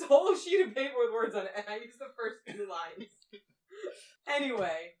 This whole sheet of paper with words on it, and I use the first 2 lines.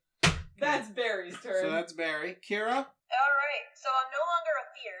 Anyway, that's Barry's turn. So that's Barry. Kira? Alright, so I'm no longer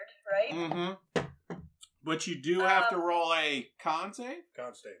afeared, right? Mm-hmm. But you do have to roll a con save?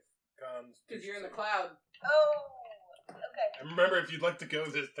 Con save. Because you're in the cloud. Oh, okay. And remember, if you'd like to go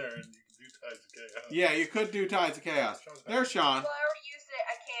this turn, you can do Tides of Chaos. Yeah, you could do Tides of Chaos. Sean's back. There's Sean. Well, I already used it.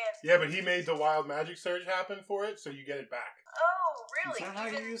 I can't. Yeah, but he made the wild magic surge happen for it, so you get it back. Oh, really? Is that how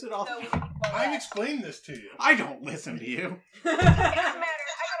you Even use it all? though we can roll I've that. explained this to you. I don't listen to you. It doesn't matter.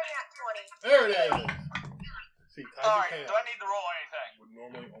 I got a nat 20. There it is. See, Tides of Alright, Chaos do I need to roll anything? would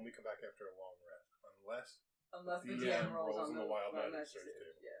normally only come back after a long rest, Unless the DM DM rolls on the wild magic magic surge save.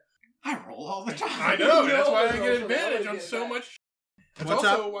 table. Yeah. I roll all the time. I know, You that's why I always get roll for that. advantage I on always so get much. That's What's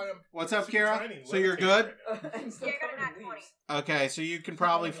also up? why I'm What's up, super Kira? tiny and So you're good? levitating right now. I'm still Yeah, I got a covered nat in 20. leaves. Okay, so you can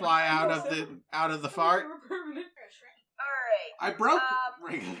probably fly out of the fart. Permanent. Alright. I broke.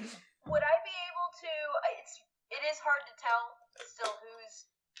 Would I be able to? It is hard to tell still who's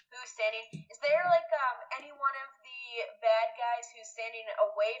standing. Is there like any one of the bad guys who's standing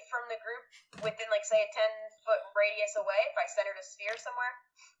away from the group within like say a 10-foot radius away? If I centered a sphere somewhere.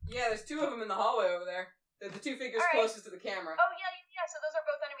 Yeah, there's 2 of them in the hallway over there. They're the 2 figures Alright. closest to the camera. Oh yeah. So those are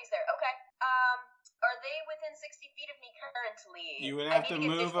both enemies there. Okay. Are they within 60 feet of me currently? You would I have need to get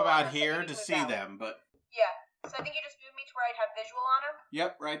move visual on about them, so here I need to move see out. them, but Yeah. So I think you just moved me to where I'd have visual on them.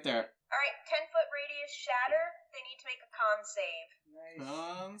 yep, right there. Alright, 10-foot radius shatter. They need to make a con save. Nice.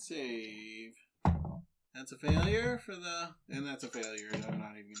 Con save. That's a failure and that's a failure. I'm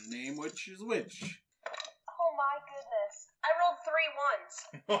not even gonna name which is which. Oh my goodness. I rolled 3 ones.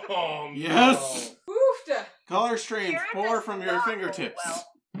 Oh, no. Yes! Woofda! Color streams Kira pour does from your not roll fingertips. well.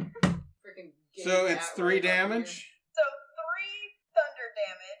 Freaking So gay it's cat 3 right up damage. So 3 thunder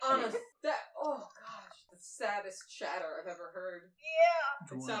damage. here. On a oh gosh, the saddest shatter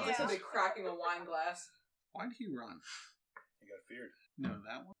Sounds like somebody cracking a wine glass. Why did he run? He got feared. No,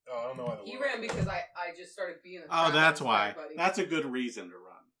 that one. Oh, I don't know why the He Warlock- ran because I just started beating the crap Oh, out that's of why. everybody. That's a good reason to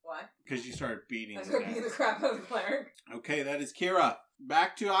run. Why? Because you started beating I his started beating the ass. crap out of the cleric. Okay, that is Kira.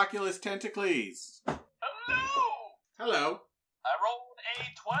 Back to Oculus Tentacles. Hello! Hello. I rolled a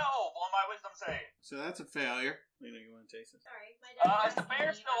 12 on my wisdom save. So that's a failure. Lena, you want to taste this? Sorry, my dad. Is the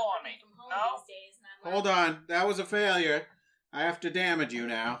bear still on me? From home No? these days, and I'm Hold on. That was a failure. I have to damage you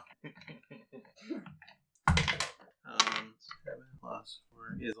now. 7 plus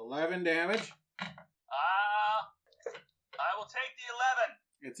 4 is 11 damage. I will take the 11.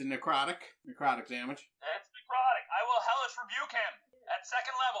 It's a necrotic. Necrotic damage. It's necrotic. I will hellish rebuke him at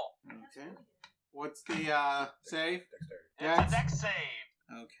second level. Okay. What's the save? Dexterity. It's Dex. a dex save.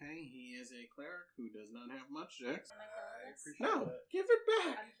 Okay, he is a cleric who does not have much dex. Am I killing this? appreciate No, that. give it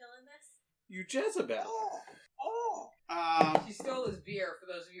back. I'm killing this. You Jezebel. Oh. She stole his beer for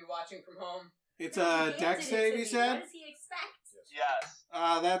those of you watching from home. It's No, a he dex handed it save, to you me. said? What does he expect? Yes.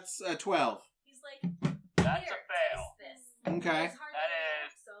 That's a 12. He's like, That's here, a fail. taste this. Okay. There's hardly That any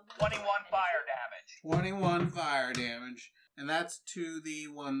is left, so I'm gonna 21 finish fire it. damage. 21 fire damage. And that's to the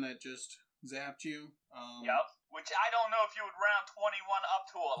one that just zapped you. Yep. Which I don't know if you would round 21 up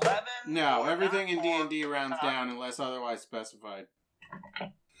to 11. No, or everything in not, or- D&D rounds down unless otherwise specified.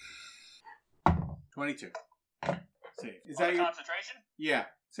 22. Save. Is On that your... concentration? Yeah.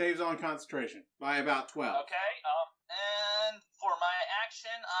 Saves on concentration by about 12. Okay. And for my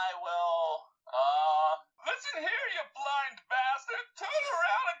action, I will. Listen here, you blind bastard! Turn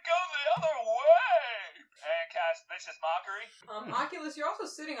around and go the other way! And cast vicious mockery. Oculus, you're also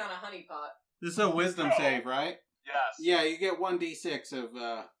sitting on a honey pot. This is a wisdom save, right? Yes. Yeah, you get 1d6 of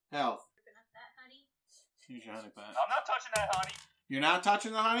health. Open up that honey. Use your honey pot. I'm not touching that honey. You're not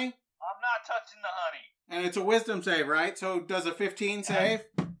touching the honey? I'm not touching the honey. And it's a wisdom save, right? So does a 15 save?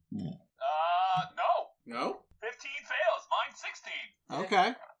 No. No? 15 fails. Mine's 16. Okay.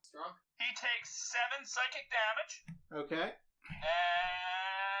 Strong. He takes 7 psychic damage Okay.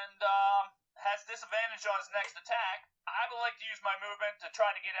 and has disadvantage on his next attack. I would like to use my movement to try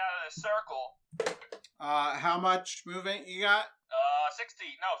to get out of this circle. How much movement you got? 60.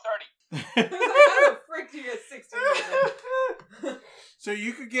 No, 30. How the frick do you get 16 movement? So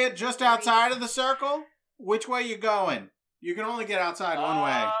you could get just outside of the circle? Which way you going? You can only get outside one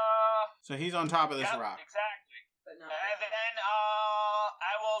way. So he's on top of this Yep, rock. exactly. But not And then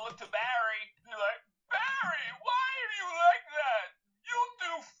I will look to Barry. Be like, Barry, why are you like that? You'll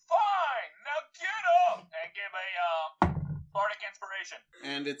do fine. Now get up and give a bardic inspiration.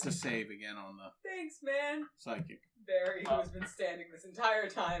 And it's a save again on the Thanks, man. psychic. Barry, who has been standing this entire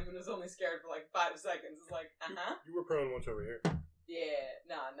time and was only scared for like 5 seconds, is like, You were prone once over here. Yeah,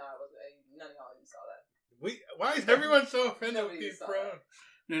 no, I wasn't. None of y'all even saw that. Why is everyone so offended with Nobody being saw prone?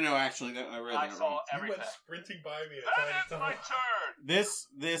 No, actually, I read I that saw wrong. You everything. went sprinting by me a That tiny is my time. turn. This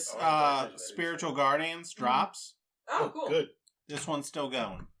Oh, I thought you said spiritual guardians drops. Oh, cool. Good. This one's still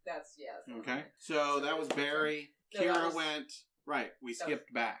going. That's Okay. So that was Barry. No, Kira that was- went right. We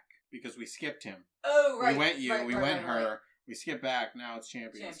skipped back because we skipped him. Oh, right. We went you. Right, we right, went right, her. right. We skipped back. Now it's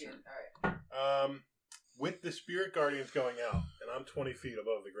champion's Champion. turn. All right. With the spirit guardians going out, and I'm 20 feet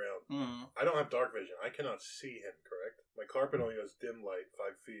above the ground, Mm-hmm. I don't have dark vision. I cannot see him, correct? My carpet only goes dim light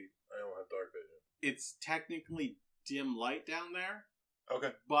 5 feet. I don't have dark vision. It's technically dim light down there,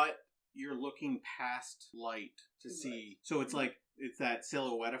 Okay. but you're looking past light to see. So it's like it's that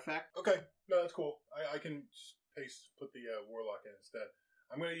silhouette effect. Okay. No, that's cool. I can put the warlock in instead.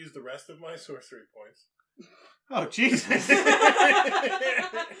 I'm going to use the rest of my sorcery points. Oh Jesus!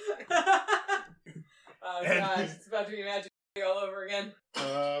 Oh gosh, it's about to be magic all over again.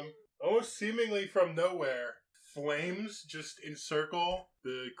 Almost seemingly from nowhere, flames just encircle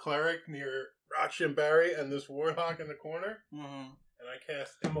the cleric near Rochambarry and this warlock in the corner, Mm-hmm. and I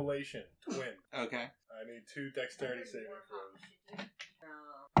cast Immolation, Twin. Okay. I need 2 dexterity saving throws.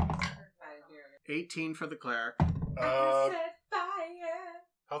 Oh, I didn't hear it. 18 for the cleric. I said fire.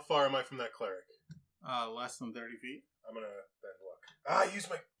 How far am I from that cleric? Less than 30 feet. I'm gonna bend luck. Use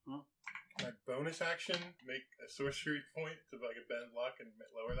my Huh? my bonus action. Make a sorcery point to like a bend luck and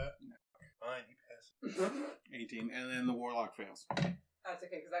lower that. Fine, he passes. 18, and then the warlock fails. That's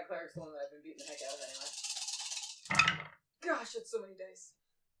okay, because that cleric's the one that I've been beating the heck out of anyway. Gosh, that's so many dice.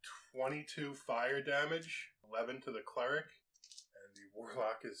 22 fire damage, 11 to the cleric, and the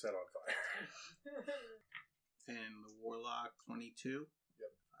warlock is set on fire. And the warlock 22.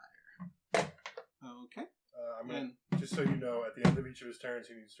 Yep. Fire. Okay. I'm gonna, And just so you know, at the end of each of his turns,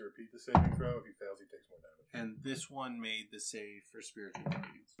 he needs to repeat the saving throw. If he fails, he takes more damage. and this one made the save for spiritual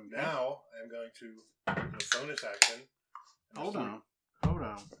guardians. Okay. Now, I'm going to use a bonus action. and Hold just- on. Hold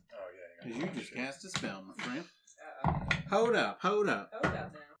on. Oh, yeah. Because you just cast a spell, my friend. Uh-oh. Hold up. Hold up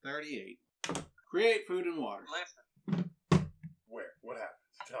now. 38. Create food and water. Listen, Where? What happened?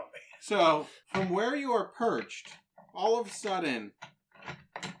 Tell me. So, from where you are perched, all of a sudden,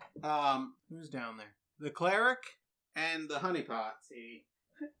 who's down there? The cleric and the honeypot, see?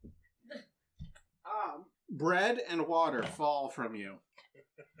 Bread and water fall from you.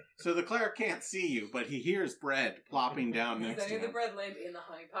 So the cleric can't see you, but he hears bread plopping down next Does to any of the him. bread land in the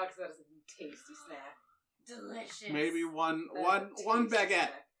honey pot? Because that is a tasty snack. Delicious. Maybe one That is a tasty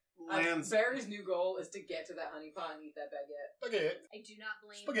baguette snack. lands. Barry's new goal is to get to that honey pot and eat that baguette. Spaghetti. I do not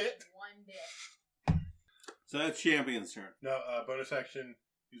blame Spaghetti. you one bit. So that's champion's turn. No, bonus action.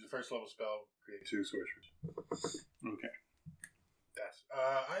 Use a first level spell. Create 2 sorcerers. Okay. That's.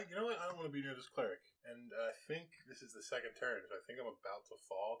 You know what? I don't want to be near this cleric. And I think this is the second turn, so I think I'm about to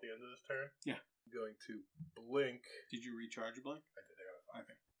fall at the end of this turn. Yeah. I'm going to blink. Did you recharge your blink? I did. I got a 5.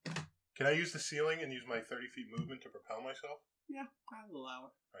 Okay. Can I use the ceiling and use my 30 feet movement to propel myself? Yeah, I'll allow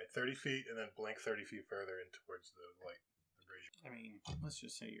it. All right, 30 feet, and then blink 30 feet further in towards the light, the brazier, I mean, let's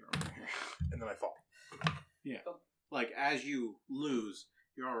just say you're over here. and then I fall. Like, as you lose,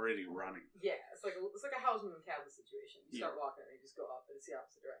 you're already running. Yeah, it's like a Houseman and Cadley situation. You Yeah. start walking and you just go up, but it's the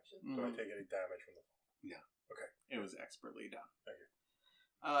opposite direction. Do I take any damage from the fall? It was expertly done. Thank you.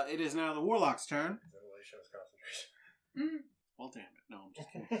 It is now the warlock's turn. Ventilation is concentration. Well, damn it. No, I'm just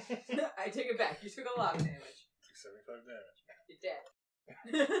kidding. I take it back. You took a lot of damage. 75 damage. You're dead.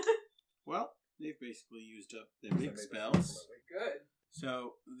 Well, they've basically used up their I big made that spells. for my weight. Good.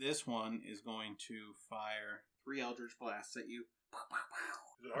 So this one is going to fire 3 Eldritch Blasts at you.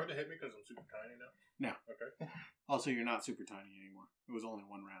 Is it hard to hit me because I'm super tiny now? No. Okay. Also, you're not super tiny anymore. It was only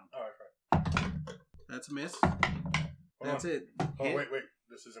 1 round. All right, fine. That's a miss. Hold That's on. it. Oh, Hit. wait.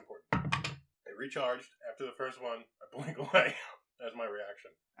 This is important. They recharged. After the first one, I blink away. That's my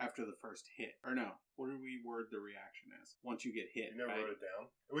reaction. After the first hit. Or no, what did we word the reaction as? Once you get hit, You never right? wrote it down.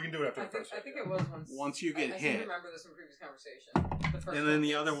 We can do it after I the think, first I hit, think yeah. it was once. Once you get I seem hit. to remember this from previous conversation. The first And then one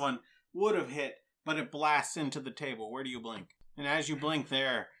the is- other one would have hit, but it blasts into the table. Where do you blink? And as you blink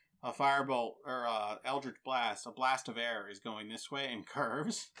there, a firebolt or a eldritch blast, a blast of air is going this way and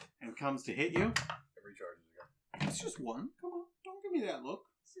curves and comes to hit you. It recharges again. It's just 1. Come on, don't give me that look.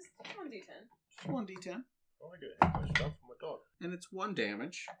 It's just 1d10. Just 1d10. Oh, I get hit by stuff from my dog. And it's 1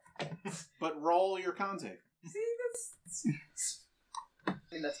 damage. But roll your con save. See, that's. I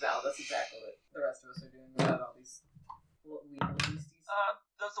mean, that's valid. That's exactly what the rest of us are doing without all these weird beasties.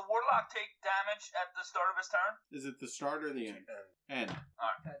 does the warlock take damage at the start of his turn? Is it the start or the end? And End.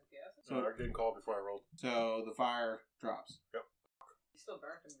 so I didn't call before I rolled. So the fire drops. You still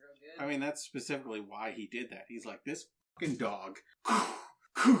burnt him real good. I mean, that's specifically why he did that. He's like, this fucking dog.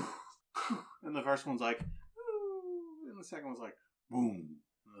 And the first one's like, "Ooh," and the second one's like, boom.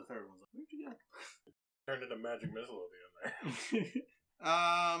 And the third one's like, where'd you go? Turned into magic missile at the end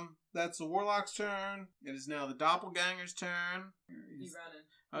there. That's the warlock's turn. It is now the doppelganger's turn. He's running.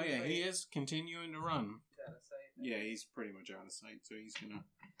 Oh yeah, he is continuing to run. He's out of sight. Yeah, he's pretty much out of sight, so he's gonna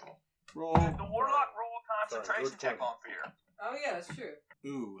roll. Did the warlock roll a concentration George check Clooney. on fear? Oh yeah, that's true.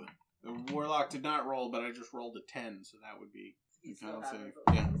 Ooh, the warlock did not roll, but I just rolled a 10, so that would be He's the con still save.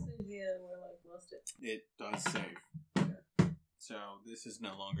 having Yeah, Yeah, we're like lost it. it does save. So this is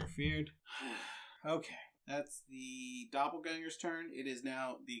no longer feared. Okay, that's the doppelganger's turn. It is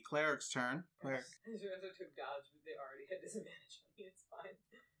now the cleric's turn. Cleric. His answer took dodge, but they already had disadvantage on me. It's fine.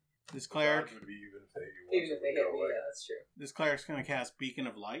 This cleric. Odds would be even if they Even if they hit go me, away. yeah, that's true. This cleric's gonna cast Beacon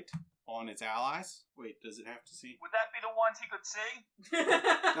of Light on its allies. Wait, does it have to see? Would that be the ones he could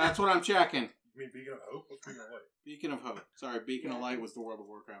see? That's what I'm checking. You mean Beacon of Hope? What's Beacon of Light? Beacon of Hope. Sorry, Beacon of Light was the World of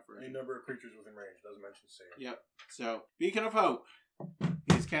Warcraft Any version. number of creatures within range. Doesn't mention seeing. Yep. So, Beacon of Hope.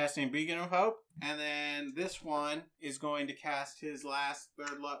 He's casting Beacon of Hope. And then this one is going to cast his last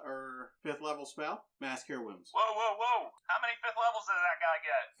 5th level spell, Mass Cure Wounds. Whoa. How many 5th levels does that guy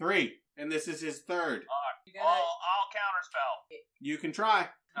get? 3. And this is his 3rd. You gotta, I'll counterspell. You can try.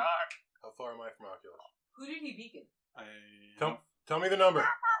 Alright. How far am I from Oculus? who did he beacon? Tell me the number.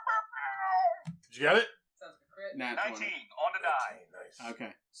 Did you get it? Sounds like a crit. Nat 19, 20. on the die. Nice.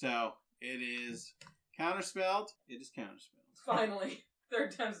 Okay. So, it is counterspelled. It is counterspelled. Finally.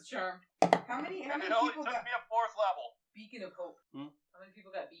 3rd time's the charm. How many And it only people took got me a 4th level. Beacon of Hope? Hmm? How many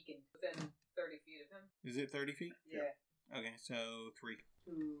people got beacon within 30 feet of him? Is it 30 feet? Yeah. Okay, so 3.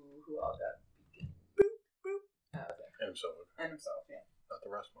 Who all got beacon? Oh, okay. And himself. And himself, yeah. Not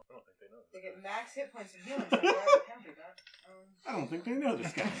the rest of them. I don't think they know They this. get max hit points and healing, so I already counted that. I don't think they know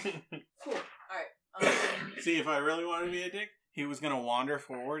this guy. Cool. Alright. See, if I really wanted to be a dick, he was going to wander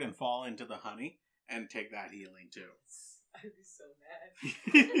forward and fall into the honey and take that healing too. I'd be so mad.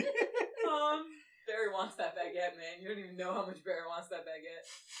 Barry wants that baguette, man. You don't even know how much Barry wants that baguette.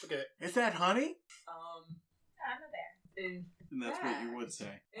 Okay. Is that honey? I'm a bear. In And that's what you would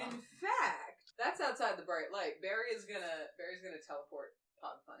say. In fact, that's outside the bright light. Barry's gonna teleport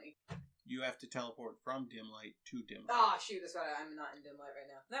Pog Funny. You have to teleport from dim light to dim light. Ah, shoot, that's right. I'm not in dim light right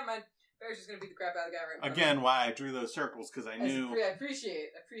now. Never mind. Barry's just gonna beat the crap out of the guy right in front of Again, me. why I drew those circles, because I knew... I appreciate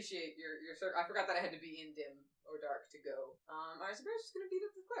your circle. I forgot that I had to be in dim or dark to go. Alright, so Barry's just gonna beat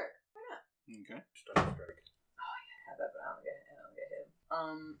up the cleric. Why not? Okay. Stunning strike. Oh, yeah, I have that, but I don't get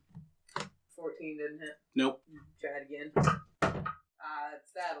him. 14 didn't hit. Nope. Try it again.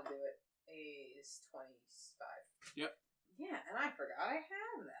 That'll do it. Is 25. Yep. Yeah, and I forgot I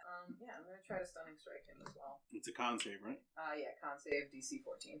have that. Yeah, I'm gonna try to stunning strike him as well. It's a con save, right? Yeah, con save DC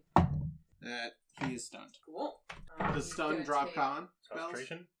 14. That he is stunned. Cool. Does he's stun gonna drop take- con spells?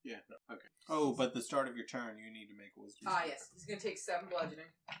 Concentration? Yeah. No. Okay. Oh, but the start of your turn, you need to make a wisdom. Yes, he's gonna take 7 bludgeoning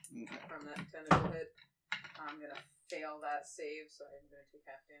Okay. from that tentacle hit. I'm gonna fail that save, so I'm gonna take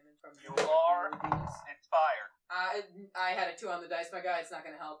half damage from You are inspired. I had a 2 on the dice, my guy. It's not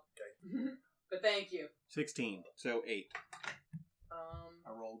gonna help. Okay. But thank you. 16. So 8. Um,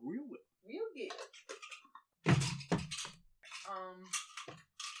 I rolled real well. real good.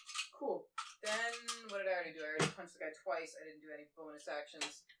 Cool. Then what did I already do? I already punched the guy twice. I didn't do any bonus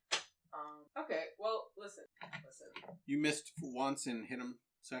actions. Okay. Well, listen. You missed once and hit him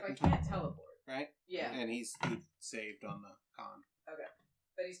If I second time, can't teleport, right? yeah, And he saved on the con.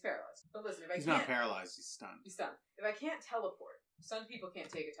 but he's paralyzed. But listen, if I He's can't, not paralyzed, he's stunned. he's stunned. If I can't teleport, stunned people can't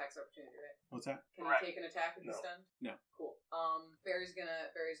take attacks of opportunity, right? What's that? Can Right. he take an attack if he's No. stunned? No. Cool. Barry's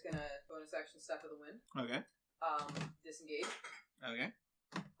gonna bonus action step of the wind. Okay. Disengage. Okay.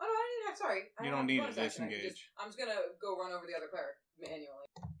 Oh no, I didn't have. Sorry, I You have don't need bonus to action. I can disengage. I'm just gonna go run over the other cleric manually,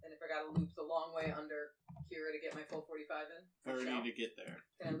 and if I gotta loop the long way under Kira to get my full 45 in, 30 shall. to get there.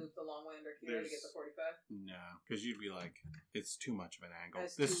 Can I loop the long way under Kira to get the 45? No, because you'd be like, it's too much of an angle.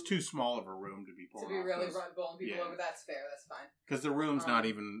 That's This is too- too small of a room to be To pulling be off really this. bowling people yeah. over, that's fair. That's fine. Because the room's not Um,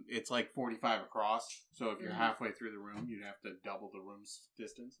 even, it's like 45 across. So if you're Mhm. halfway through the room, you'd have to double the room's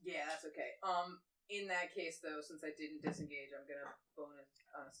distance. Yeah, that's okay. In that case though, since I didn't disengage, I'm gonna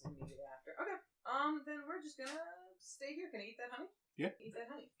bonus immediately after. Okay. Then we're just gonna stay here. Can I eat that honey? Yeah. Eat that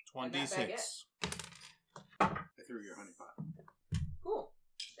honey. It's And that 1d6. I threw your honey pot. Cool.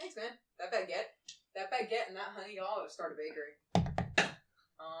 Thanks, man. That baguette and that honey, y'all ought to start a bakery.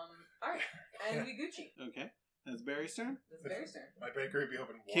 Alright. And we Gucci. Okay. That's Barry's turn. That's Barry's turn. My bakery would be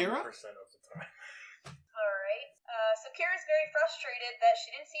open 1% Kira? of the time. Alright. So Kira's very frustrated that she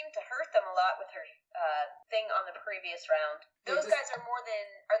didn't seem to hurt them a lot with her thing on the previous round. Those guys are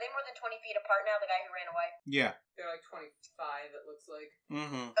they more than 20 feet apart now, the guy who ran away? Yeah. They're like 25, it looks like.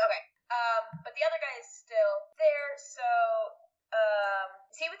 Mm-hmm. Okay. But the other guy is still there, so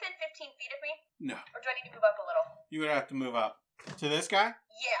is he within 15 feet of me? No. Or do I need to move up a little? You would have to move up. To this guy?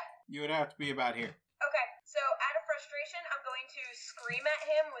 Yeah. You would have to be about here. Okay, so out of frustration, I'm going to scream at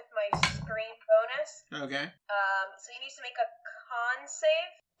him with my scream bonus. Okay. So he needs to make a con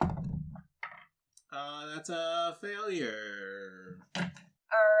save. That's a failure.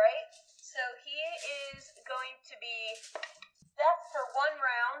 Alright, so he is going to be death for 1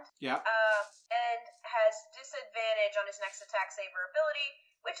 round. Yeah. And has disadvantage on his next attack save or ability,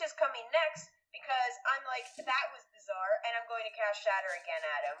 which is coming next because I'm like, that was bizarre, and I'm going to cast Shatter again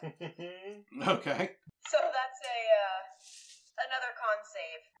at him. Okay. So that's another con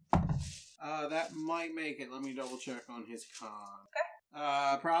save. That might make it. Let me double check on his con.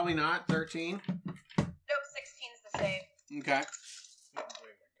 Okay. Probably not. 13. Nope, 16's the save. Okay. That's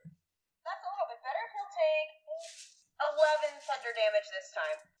a little bit better. He'll take 11 thunder damage this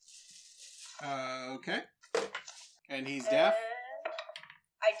time. Okay. And he's deaf? And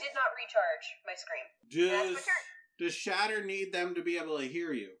I did not recharge my scream. That's my turn. Does Shatter need them to be able to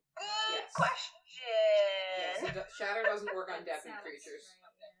hear you? Good Yes. question. Yes, Shatter doesn't work on deafened Sounds creatures.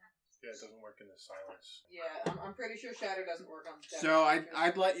 right, Yeah, it doesn't work in the silence. Yeah, I'm pretty sure Shatter doesn't work on deafened So creatures.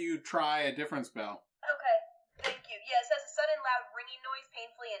 I'd let you try a different spell. Okay, thank you. Yeah, it says a sudden loud ringing noise,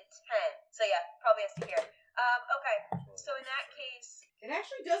 painfully intense. So yeah, probably has to hear. Okay, so in that case, It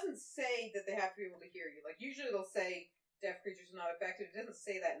actually doesn't say that they have to be able to hear you. Like, usually they'll say deaf creatures are not affected. It doesn't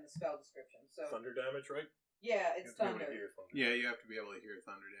say that in the spell description. So, Thunder damage, right? yeah, You it's have to be able to thunder. hear thunder. Yeah, you have to be able to hear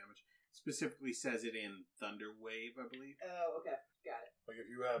thunder damage. Specifically says it in Thunder Wave, I believe. Oh, okay. Got it. Like if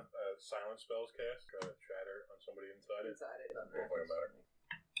you have silent spells cast, try to shatter on somebody inside it. Inside it. Won't fucking matter.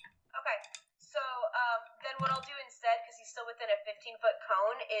 okay. So then what I'll do instead, because he's still within a 15-foot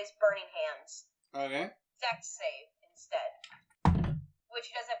cone, is Burning Hands. Okay. Dex save instead,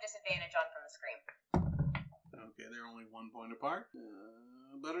 which he does have disadvantage on from the scream. Okay, they're only 1 point apart.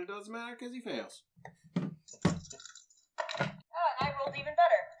 But it doesn't matter because he fails. And I rolled even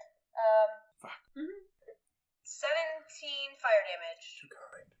better. Fuck. 17 fire damage. Too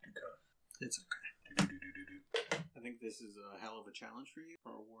kind. It's okay. I think this is a hell of a challenge for you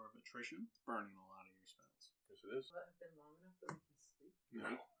for a war of attrition. Burning a lot of your spells. Yes, it is. Will that have been long enough that we can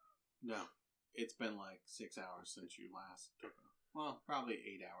sleep? No. It's been like 6 hours since you last took a... Well, probably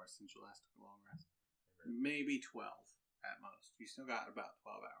 8 hours since you last took a long rest. Maybe 12 at most. You still got about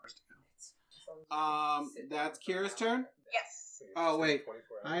 12 hours to go. That's Kira's turn? Yes. Oh, wait.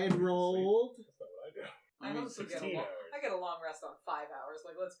 24 I hours had of sleep. rolled... That's not what I do. I also get 16 hours. I get a long rest on 5 hours.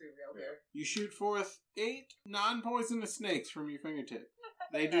 Like, let's be real here. You shoot forth 8 non-poisonous snakes from your fingertip.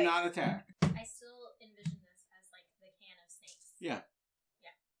 They do not attack. I still envision this as like the can of snakes. Yeah.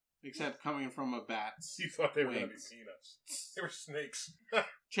 Yeah. Except coming from a bat's You thought they were going to be wings. peanuts. They were snakes.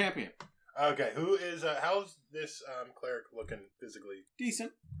 Champion. Okay, who is, how's this cleric looking physically?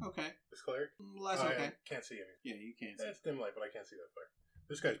 Decent. Okay. This cleric? Less Oh, okay. I can't see anything. Yeah, you can't see. It's dim light, but I can't see that far.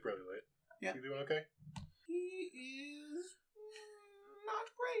 This guy's brilliant lit. Yeah. You doing okay? He is not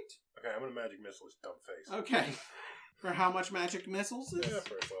great. Okay, I'm gonna magic missile his dumb face. Okay. For how much magic missiles is? Yeah,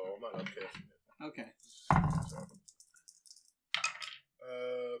 first of all, I'm not upcasting it. Okay.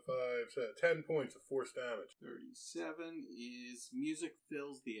 So, 10 points of force damage. 37 is music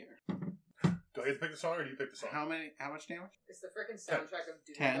fills the air. Do I get to pick the song, or do you pick the song? How much damage? It's the freaking soundtrack of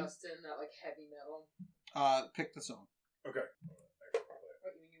Doom 10. Dustin, that like heavy metal. Pick the song. Okay.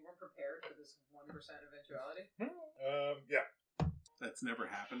 What, you mean you weren't prepared for this 1% eventuality? Yeah. That's never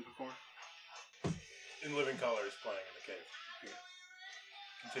happened before. In Living Color is playing in the cave.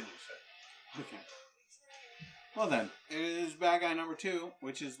 Continue, sir. Okay. Well then, it is bad guy number 2,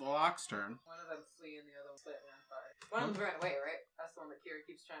 which is the Lock's turn. One of them fleeing, the other one lit on fire. One of them ran away, right? That's the one that Kira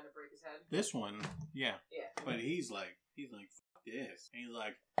keeps trying to break his head. This one, yeah. Yeah. But he's like, fuck this. And he's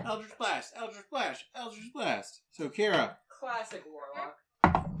like, Eldritch Blast, Eldritch Blast, Eldritch Blast. So Kira, Classic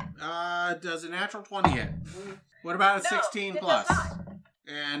Warlock. does a natural 20 hit? What about a No, 16 it plus? does not.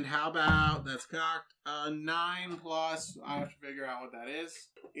 And how about, that's cocked, 9 plus, I have to figure out what that is.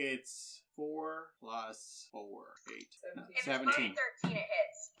 It's 4 plus 4, 8. If 17. it's above 13, it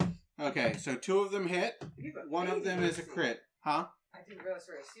hits. Okay, so 2 of them hit. You have a One of crazy them is a AC. crit. Huh? I didn't realize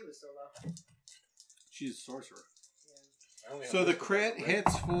her AC was so low. She's a sorcerer. Yeah. I only have So the this one. crit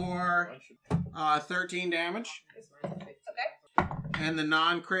hits for 13 damage, It's mine. Okay. and the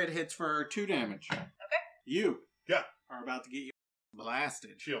non-crit hits for 2 damage. Okay. You Yeah. are about to get you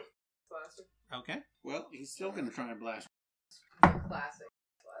blasted. Shield. Classic. Okay. Well, he's still going to try and blast. Classic.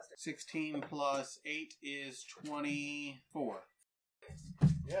 Classic. 16 plus 8 is 24.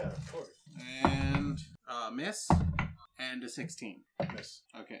 Yeah, of course. And miss. And a 16. Miss.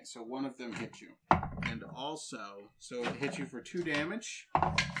 Okay, so one of them hit you. And also, so it hits you for 2 damage.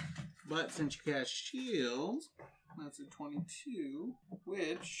 But since you cast shield, that's a 22,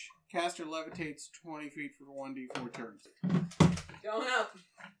 which caster levitates 20 feet for 1d4 turns. Going up.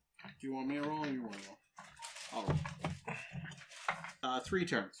 Do you want me to roll or you want to roll? I'll roll. 3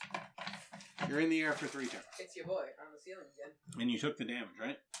 turns. You're in the air for 3 turns. It's your boy on the ceiling again. And you took the damage,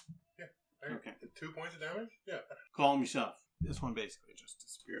 right? Hey, Okay. 2 points of damage? Yeah. Calm yourself. This one basically just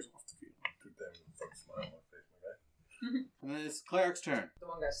disappears off the field. Good damage. Fucking smile on my face, my guy. And then it's cleric's turn. The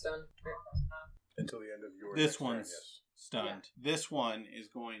one got stunned. Until the end of your This next turn, one's yes. stunned. This one is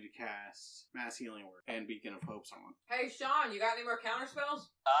going to cast Mass Healing Word and Beacon of Hope on. Hey, Sean, you got any more counter spells?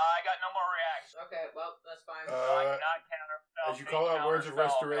 I got no more reaction. Okay, well, that's fine. I cannot counter. As you call out words of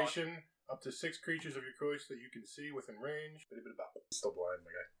restoration, up to 6 creatures of your choice that you can see within range. Still blind, my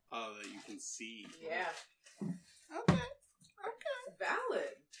guy. Oh, that you can see. Yeah. Okay.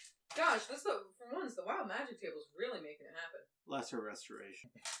 Valid. Gosh, for once, the wild magic table's really making it happen. Lesser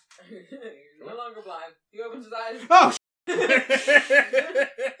restoration. He's no longer blind. He opens his eyes. Oh,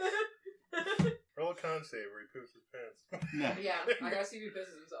 Roll a con save where he poops his pants. no. Yeah, I gotta see if he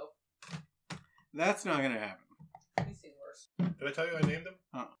pisses himself. That's not going to happen. He's seen worse. Did I tell you I named him?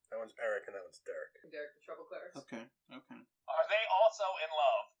 Uh-uh. That one's Eric and that one's Derek. Derek the Trouble Clerics. Okay. Are they also in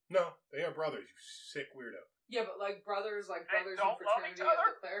love? No, they are brothers, you sick weirdo. Yeah, but like brothers in They don't love fraternity each of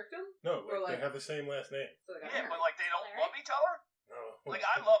other? the clericdom? No, Or they like- have the same last name. So they got Yeah, married. but like they don't Larry? love each other? No. Like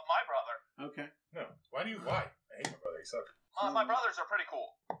I love my brother. Okay. No. Why? I hate my brother, he sucks. My brothers are pretty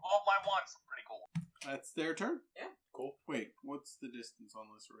cool. Well, my one's pretty cool. That's their turn? Cool. Wait, what's the distance on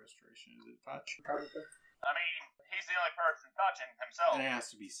Lesser Restoration? Is it touch? Probably. I mean, he's the only person touching himself. And it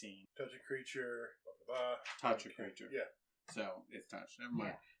has to be seen. Touch a creature, blah, blah, blah. Touch a creature. Yeah. So it's touched. Never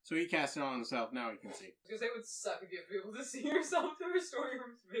mind. Yeah. So he cast it on himself. Now he can see. Because it would suck if you have to be able to see yourself to restore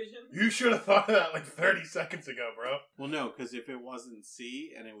your vision. You should have thought of that like 30 seconds ago, bro. Well, no, because if it wasn't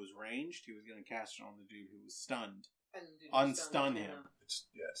see and it was ranged, he was going to cast it on the dude who was stunned. And do the Unstun stun him. It's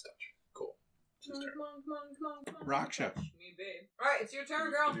touch. Cool. It's his Come turn. on, come on, come on, come on. Raksha. Touch me, babe. Alright, it's your turn,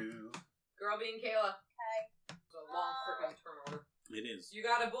 girl. Girl being Kayla. Okay. It's a long freaking turn order. It is. You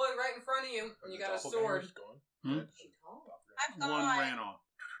got a boy right in front of you, and you got a sword. Hmm? She tall. I'm One gone. ran off.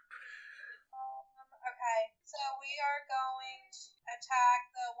 Okay, so we are going to attack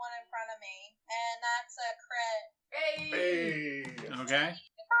the one in front of me, and that's a crit. Hey! Hey. Okay.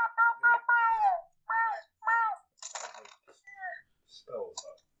 Spells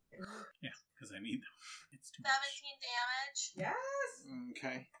up. Yeah, because I need them. It's too 17 much. damage. Yes!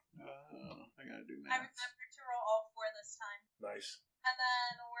 Okay. I gotta do I math. remembered to roll all 4 this time. Nice. And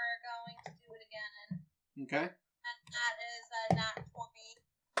then we're going to do it again. Okay. And that is a nat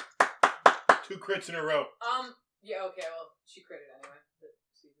 20. 2 crits in a row. Yeah, okay, well, she critted anyway. But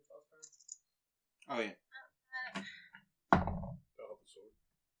see if it falls from. Oh, yeah. That'll help the sword.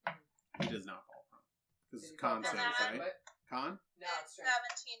 He does not fall from. Because Did it's you fall con from save, that? right? Con? No, it's It's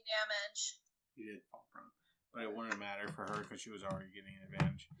strength. 17 damage. He did fall from. But it wouldn't matter for her because she was already getting an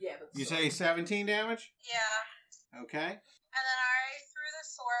advantage. Yeah, but You say 17 damage? Yeah. Okay. And then I threw the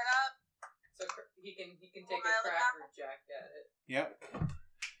sword up. so he can take a Well, cracker jack at it. Yep.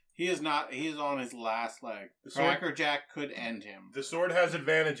 He is on his last leg. The sword- Cracker Jack could end him. The sword has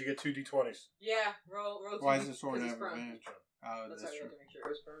advantage. You get 2 d20s. Yeah, roll. Why two, does the sword 'cause have it's prone. advantage? Oh, That's that's how you true. have to make sure it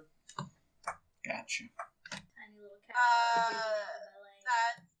was prone. Gotcha. Tiny little cat.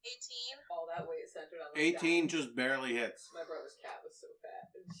 That's 18. All that weight centered on like 18 dimes. just barely hits. My brother's cat was so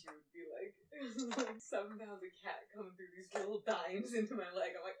fat, and she would be like, like 7 pounds of cat coming through these little dimes into my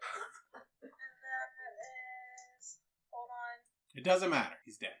leg. I'm like, And then it is. Hold on. It doesn't matter.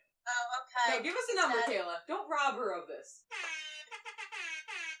 He's dead. Oh, okay. no, give us a number, Ten. Kayla. Don't rob her of this.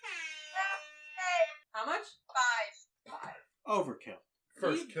 Hey, How much? 5. 5. Overkill.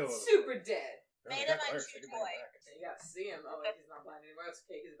 First He's kill. of the super dead. Yeah, Made they him got a clerics, chew they can bring toy. it back. You gotta see him. Oh, wait, he's not blind anymore. It's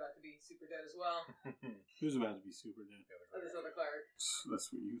Cake is about to be super dead as well. Who's about to be super dead? Oh, this other cleric. That's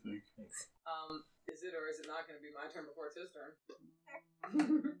what you think. Is it or is it not going to be my turn before it's his turn?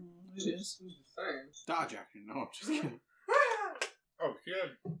 It is. Just saying. Dodge action. No, I'm just kidding. Oh, she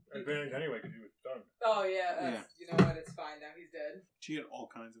had advantage anyway because he was stunned. Oh yeah, you know what? It's fine now. He's dead. She had all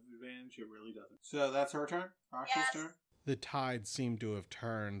kinds of advantage. It really doesn't. So that's her turn? Raksha's Yes. turn? The tide seemed to have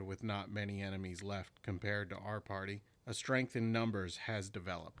turned with not many enemies left compared to our party. A strength in numbers has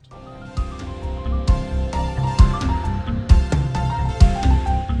developed.